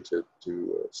we're trying to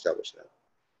establish that.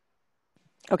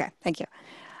 Okay, thank you.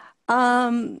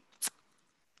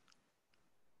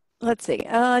 Let's see,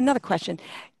 another question.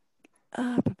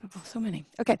 So many.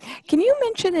 Okay, can you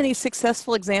mention any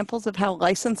successful examples of how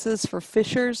licenses for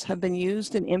fishers have been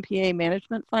used in MPA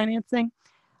management financing?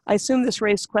 I assume this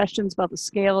raised questions about the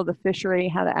scale of the fishery,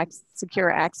 how to secure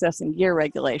access, and gear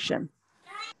regulation.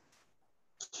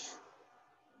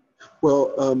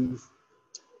 Well,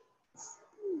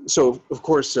 so of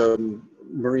course,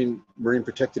 marine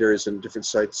protected areas and different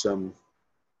sites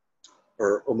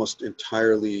are almost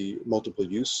entirely multiple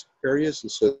use areas,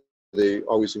 and so they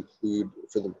always include,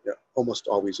 almost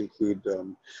always include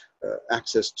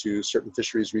access to certain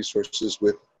fisheries resources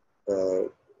with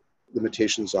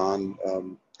limitations on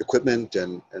equipment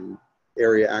and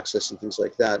area access and things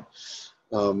like that.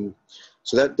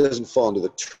 So that doesn't fall into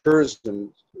the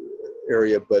tourism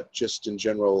area, but just in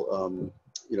general,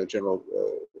 general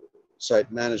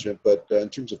site management. But in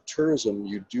terms of tourism,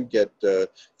 you do get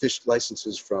fish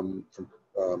licenses from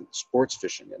sports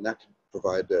fishing, and that can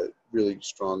provide a really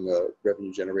strong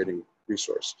revenue generating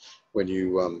resource. When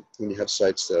you have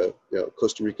sites,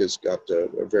 Costa Rica's got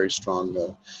a very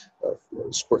strong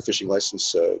sport fishing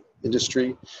license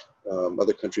industry.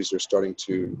 Other countries are starting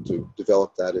to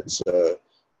develop that. It's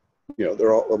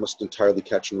they're all almost entirely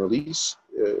catch and release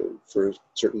for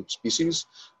certain species,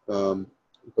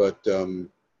 but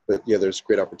yeah, there's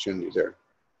great opportunity there,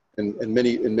 and in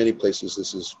many places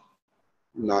this is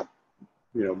not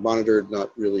monitored,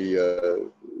 not really,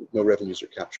 no revenues are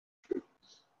captured.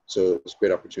 So it's a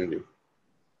great opportunity.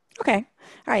 Okay.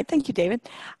 All right. Thank you, David.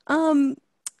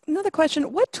 Another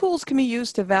question, what tools can be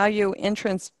used to value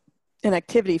entrance and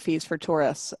activity fees for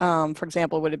tourists? For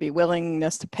example, would it be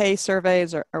willingness to pay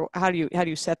surveys, or how do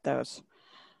you set those?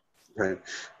 Right.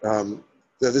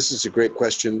 This is a great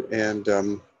question. And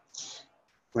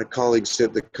my colleagues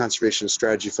at the Conservation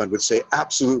Strategy Fund would say,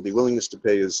 absolutely, willingness to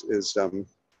pay is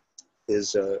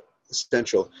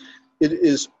essential. It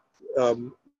is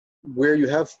where you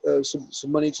have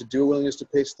some money to do a willingness to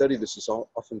pay study. This is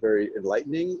often very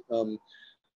enlightening,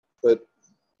 but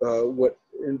what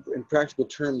in practical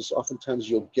terms, oftentimes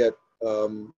you'll get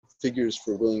figures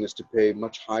for willingness to pay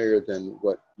much higher than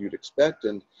what you'd expect,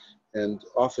 and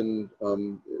often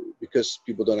because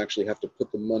people don't actually have to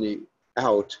put the money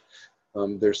out,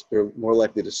 they're more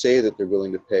likely to say that they're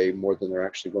willing to pay more than they're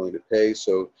actually willing to pay.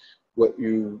 So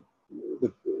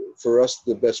for us,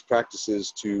 the best practice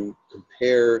is to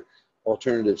compare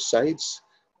alternative sites,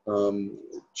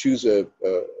 choose an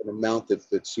amount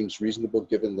that seems reasonable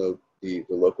given the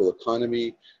local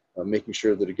economy, making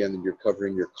sure that, again, that you're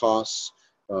covering your costs,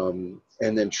 and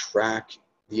then track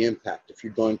the impact. If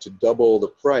you're going to double the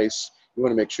price, you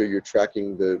want to make sure you're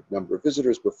tracking the number of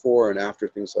visitors before and after,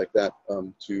 things like that,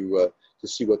 to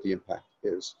see what the impact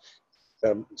is.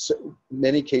 So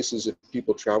many cases, if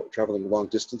people traveling long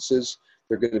distances,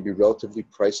 they're going to be relatively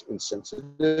price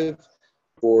insensitive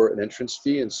for an entrance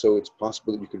fee, and so it's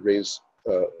possible that you could raise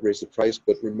the price.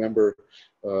 But remember,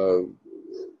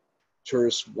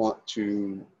 tourists want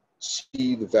to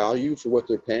see the value for what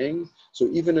they're paying. So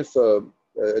even if a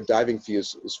diving fee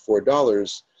is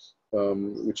 $4,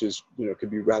 which is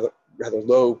could be rather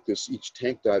low, because each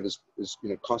tank dive is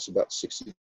costs about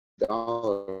 $60.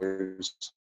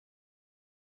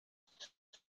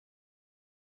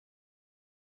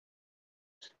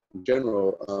 In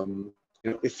general,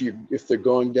 if they're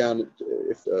going down,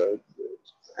 if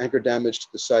anchor damage to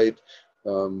the site,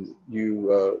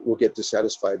 you will get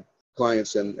dissatisfied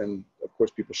clients, and of course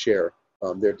people share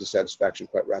their dissatisfaction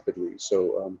quite rapidly.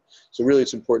 So really,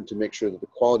 it's important to make sure that the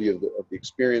quality of the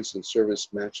experience and service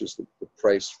matches the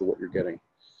price for what you're getting.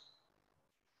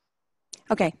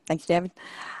 Okay, thanks, David.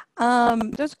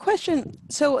 There's a question.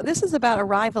 So this is about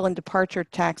arrival and departure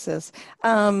taxes.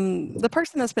 The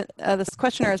person that's been, this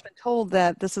questioner has been told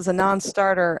that this is a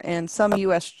non-starter in some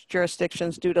U.S.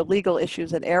 jurisdictions due to legal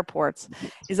issues at airports.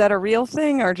 Is that a real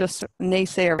thing or just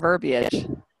naysayer verbiage?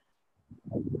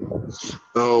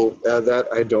 Oh, that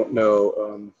I don't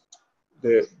know.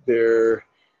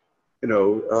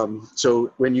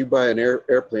 So when you buy an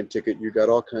airplane ticket, you got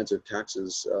all kinds of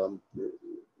taxes.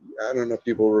 I don't know if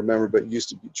people remember, but it used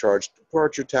to be charged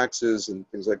departure taxes and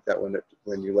things like that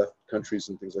when you left countries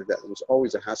and things like that. It was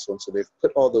always a hassle, and so they've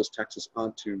put all those taxes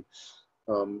onto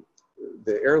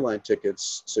the airline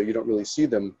tickets, so you don't really see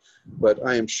them. But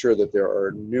I am sure that there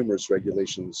are numerous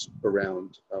regulations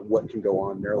around what can go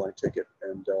on an airline ticket,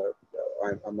 and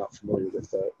I'm not familiar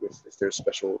with if there's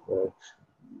special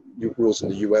rules in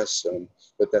the U.S.,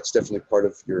 but that's definitely part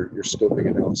of your scoping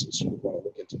analysis. You would want to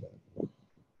look into that.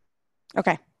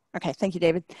 Okay. Okay, thank you,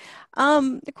 David.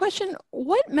 The question,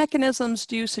 what mechanisms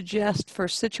do you suggest for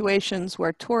situations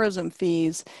where tourism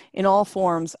fees in all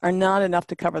forms are not enough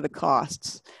to cover the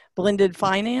costs? Blended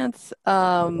finance?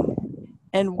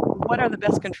 And what are the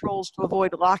best controls to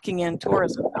avoid locking in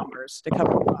tourism numbers to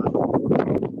cover the costs?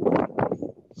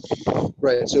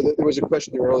 Right, so there was a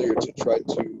question earlier to try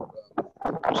to,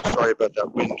 sorry about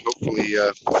that wind, hopefully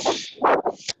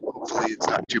it's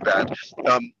not too bad.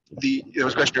 There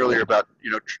was a question earlier about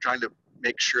trying to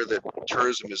make sure that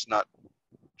tourism is not,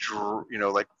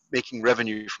 like making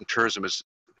revenue from tourism is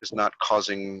not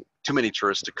causing too many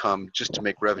tourists to come just to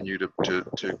make revenue to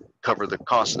cover the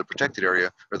cost of the protected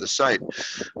area or the site.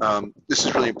 This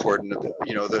is really important.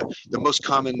 The most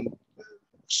common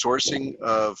sourcing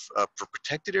for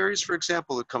protected areas, for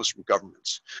example, it comes from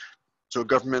governments. So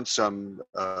governments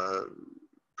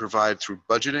provide through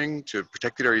budgeting to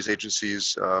protected areas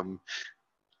agencies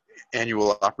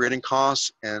annual operating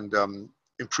costs, and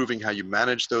improving how you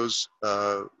manage those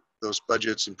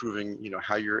budgets, improving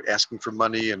how you're asking for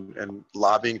money, and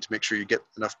lobbying to make sure you get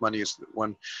enough money is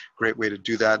one great way to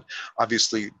do that.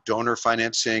 Obviously, donor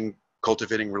financing,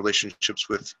 cultivating relationships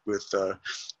with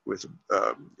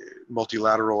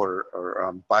multilateral or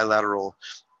bilateral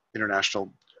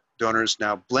international donors.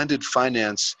 Now, blended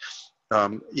finance.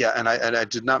 Yeah, and I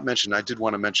did not mention. I did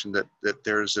want to mention that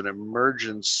there's an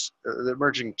emerging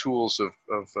tools of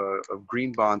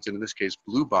green bonds, and in this case,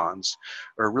 blue bonds,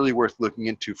 are really worth looking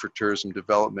into for tourism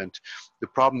development. The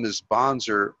problem is bonds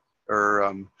tend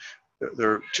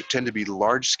to be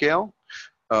large scale,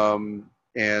 and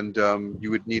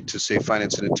you would need to say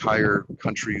finance an entire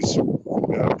country's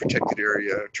protected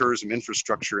area, tourism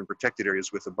infrastructure in protected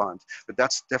areas with a bond. But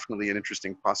that's definitely an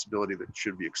interesting possibility that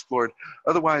should be explored.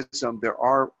 Otherwise, there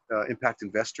are impact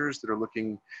investors that are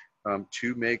looking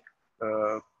to make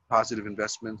positive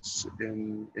investments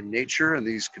in nature, and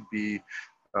these could be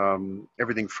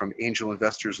everything from angel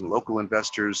investors and local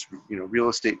investors, real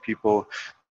estate people,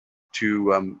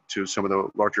 to some of the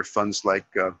larger funds like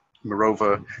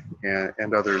Morova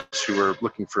and others who are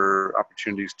looking for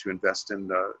opportunities to invest in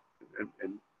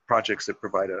projects that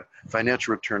provide a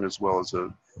financial return as well as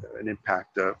an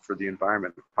impact for the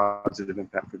environment, a positive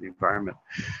impact for the environment.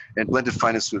 And blended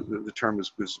finance, the term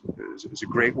is a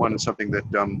great one, and something that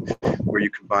where you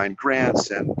combine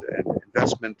grants and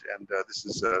investment, and this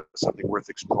is something worth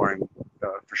exploring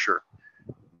for sure.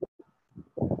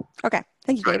 Okay,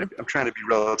 thank you, David. I'm trying to be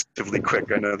relatively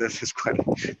quick. I know this is quite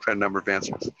a number of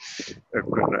answers,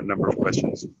 quite a number of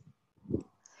questions.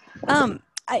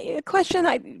 A question,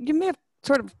 you may have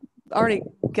sort of already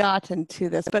gotten to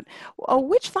this, but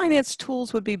which finance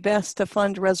tools would be best to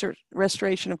fund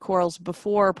restoration of corals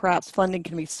before perhaps funding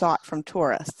can be sought from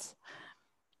tourists?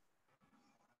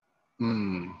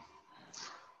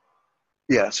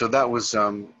 Yeah, so that was,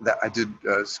 that I did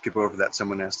skip over that.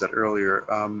 Someone asked that earlier.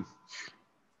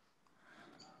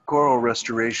 Coral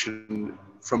restoration,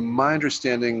 from my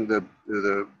understanding, the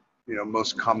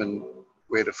most common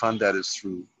way to fund that is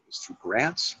through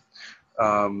grants.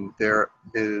 There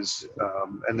is,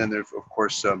 and then there's of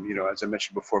course, as I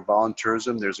mentioned before,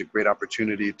 volunteerism. There's a great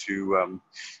opportunity to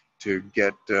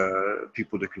get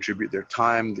people to contribute their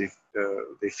time. They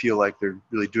feel like they're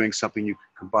really doing something. You can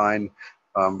combine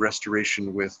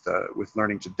restoration with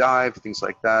learning to dive, things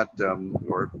like that,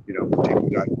 or taking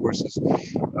dive courses.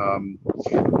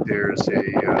 There's a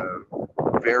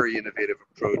very innovative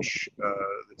approach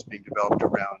that's being developed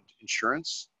around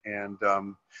insurance, and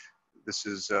this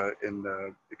is in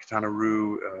Quintana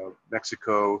Roo,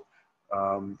 Mexico.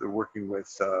 They're working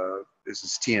with, this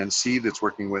is TNC that's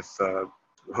working with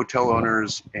hotel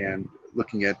owners and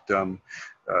looking at, and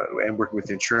working with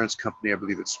the insurance company, I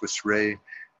believe it's Swiss Re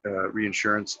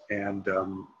Reinsurance, and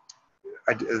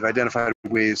I've identified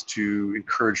ways to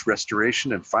encourage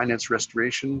restoration and finance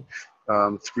restoration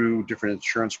through different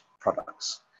insurance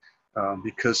products.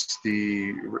 Because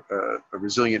a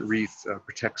resilient reef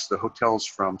protects the hotels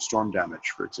from storm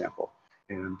damage, for example.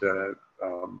 And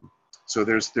so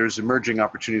there's emerging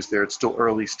opportunities there. It's still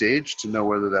early stage to know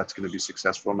whether that's going to be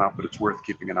successful or not, but it's worth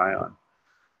keeping an eye on.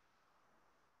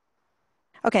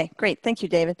 Okay, great. Thank you,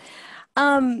 David.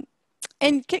 And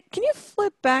can you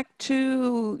flip back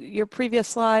to your previous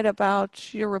slide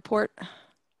about your report?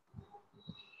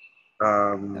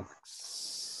 Okay,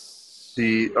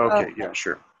 yeah,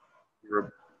 sure.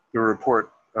 Your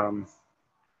report, the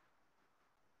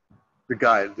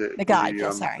guide, the guide,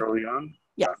 yeah, sorry. Early on.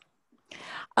 Yeah.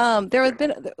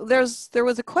 There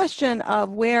was a question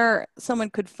of where someone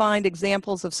could find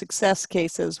examples of success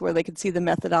cases where they could see the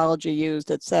methodology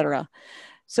used, et cetera.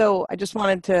 So I just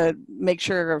wanted to make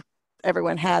sure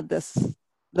everyone had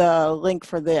the link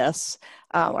for this,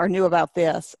 or knew about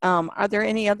this. Are there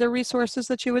any other resources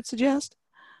that you would suggest?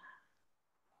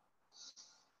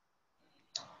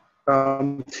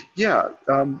 Yeah,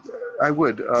 I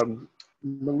would.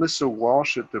 Melissa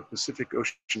Walsh at the Pacific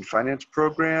Ocean Finance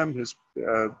Program has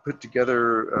put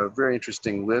together a very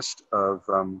interesting list of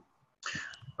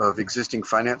existing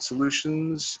finance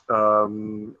solutions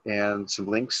and some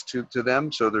links to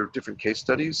them. So there are different case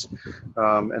studies,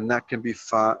 and that can be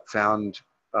found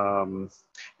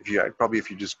if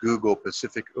you just Google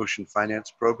Pacific Ocean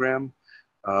Finance Program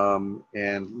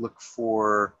and look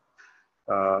for.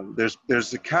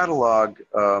 There's a catalog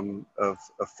of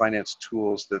finance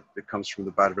tools that comes from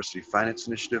the Biodiversity Finance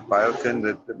Initiative, BioFin,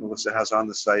 that Melissa has on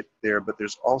the site there. But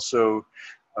there's also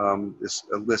a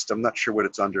list. I'm not sure what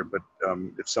it's under, but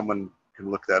if someone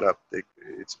can look that up.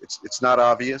 It's not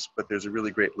obvious, but there's a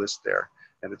really great list there,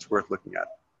 and it's worth looking at.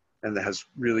 And it has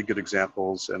really good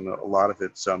examples, and a lot of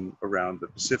it's around the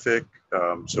Pacific.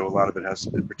 So a lot of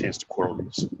it pertains to coral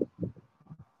reefs.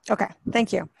 Okay,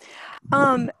 thank you.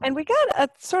 And we got a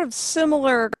sort of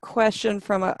similar question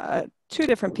from two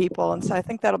different people, and so I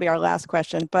think that'll be our last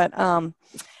question. But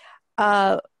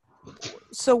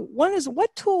so one is,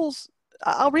 what tools?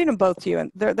 I'll read them both to you,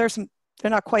 and there's some. They're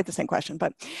not quite the same question,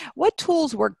 but what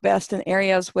tools work best in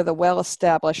areas with a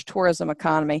well-established tourism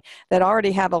economy that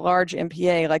already have a large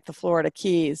MPA like the Florida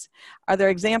Keys? Are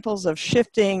there examples of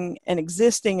shifting an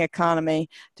existing economy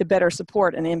to better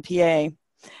support an MPA?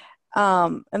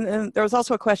 And then there was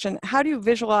also a question, how do you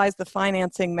visualize the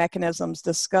financing mechanisms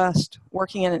discussed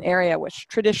working in an area which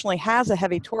traditionally has a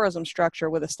heavy tourism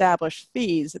structure with established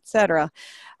fees, et cetera,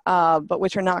 but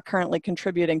which are not currently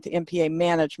contributing to MPA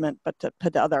management, but to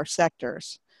other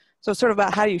sectors? So it's sort of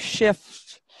about how you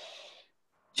shift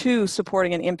to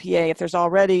supporting an MPA if there's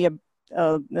already an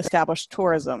established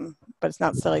tourism, but it's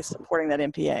not necessarily supporting that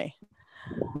MPA.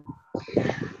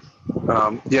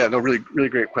 Yeah, no, really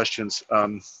great questions.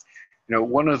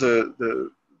 One of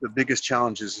the biggest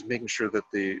challenges is making sure that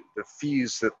the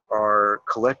fees that are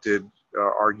collected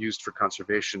are used for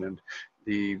conservation, and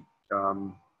the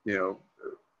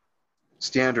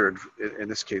standard in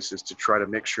this case is to try to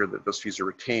make sure that those fees are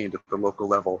retained at the local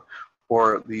level,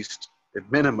 or at least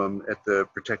at minimum at the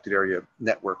protected area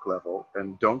network level,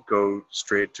 and don't go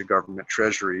straight to government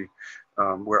treasury,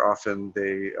 where often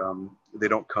they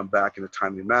don't come back in a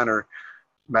timely manner.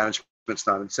 Management's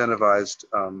not incentivized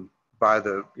by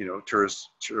the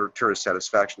tourist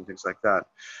satisfaction, things like that.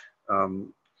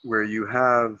 Where you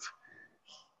have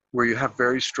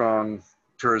very strong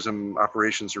tourism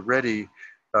operations already,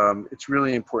 it's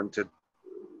really important to,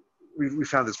 we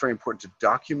found it's very important to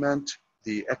document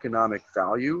the economic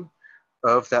value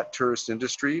of that tourist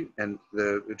industry, and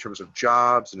in terms of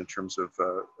jobs and in terms of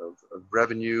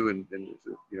revenue, and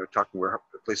talking where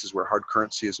places where hard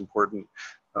currency is important.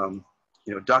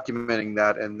 Documenting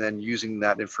that and then using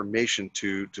that information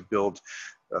to build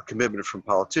a commitment from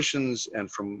politicians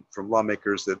and from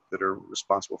lawmakers that are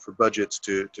responsible for budgets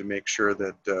to make sure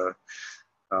that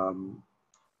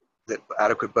that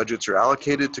adequate budgets are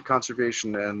allocated to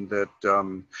conservation, and that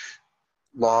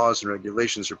laws and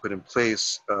regulations are put in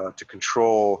place to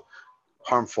control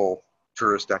harmful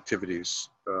tourist activities.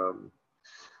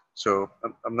 So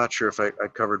I'm not sure if I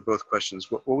covered both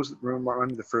questions. What was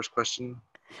the first question?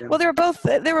 Well, they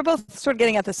were both sort of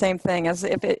getting at the same thing, as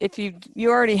if you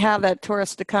already have that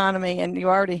tourist economy, and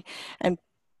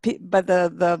but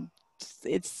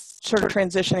it's sort of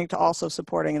transitioning to also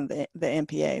supporting the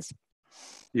MPAs.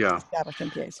 Yeah. Established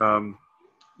MPAs.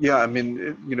 Yeah, I mean,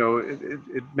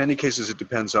 in many cases it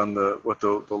depends on what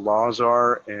the laws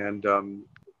are, and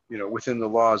within the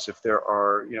laws, if there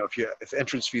are, if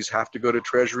entrance fees have to go to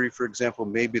Treasury, for example,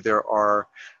 maybe there are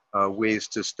ways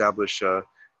to establish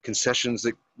concessions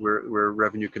where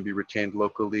revenue can be retained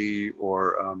locally,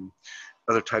 or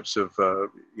other types of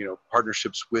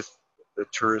partnerships with the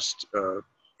tourist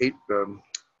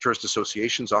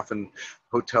associations. Often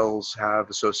hotels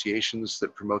have associations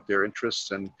that promote their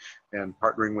interests, and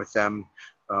partnering with them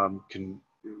can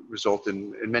result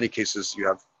in many cases you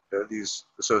have these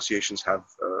associations have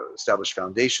established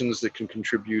foundations that can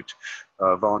contribute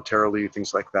voluntarily,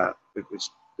 things like that.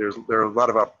 There are a lot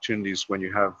of opportunities when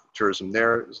you have tourism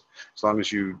there, as long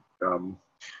as you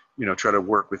try to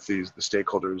work with the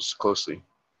stakeholders closely.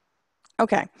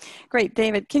 Okay, great.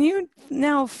 David, can you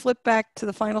now flip back to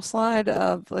the final slide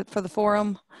for the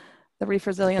forum, the Reef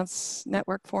Resilience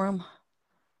Network Forum?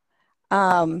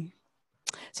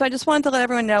 So I just wanted to let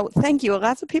everyone know, thank you.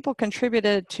 Lots of people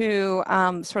contributed to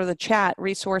sort of the chat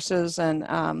resources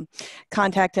and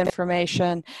contact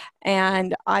information.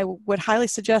 And I would highly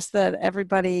suggest that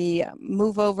everybody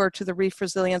move over to the Reef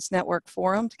Resilience Network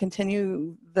Forum to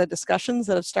continue the discussions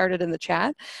that have started in the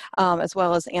chat, as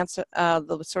well as answer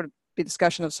the sort of be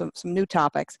discussion of some new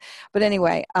topics. But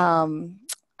anyway,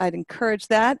 I'd encourage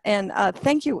that. And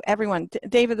thank you, everyone.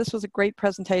 David, this was a great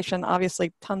presentation.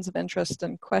 Obviously, tons of interest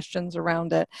and questions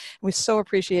around it. We so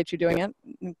appreciate you doing it,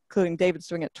 including David's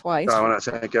doing it twice. I want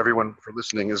to thank everyone for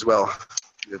listening as well.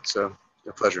 It's a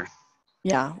pleasure.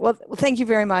 Yeah, well, thank you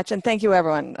very much. And thank you,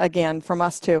 everyone, again, from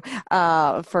us too,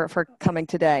 for coming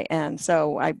today. And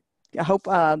so I hope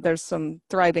there's some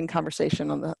thriving conversation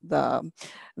on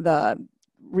the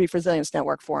Reef Resilience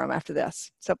Network Forum after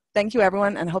this. So thank you,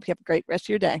 everyone, and I hope you have a great rest of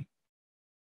your day.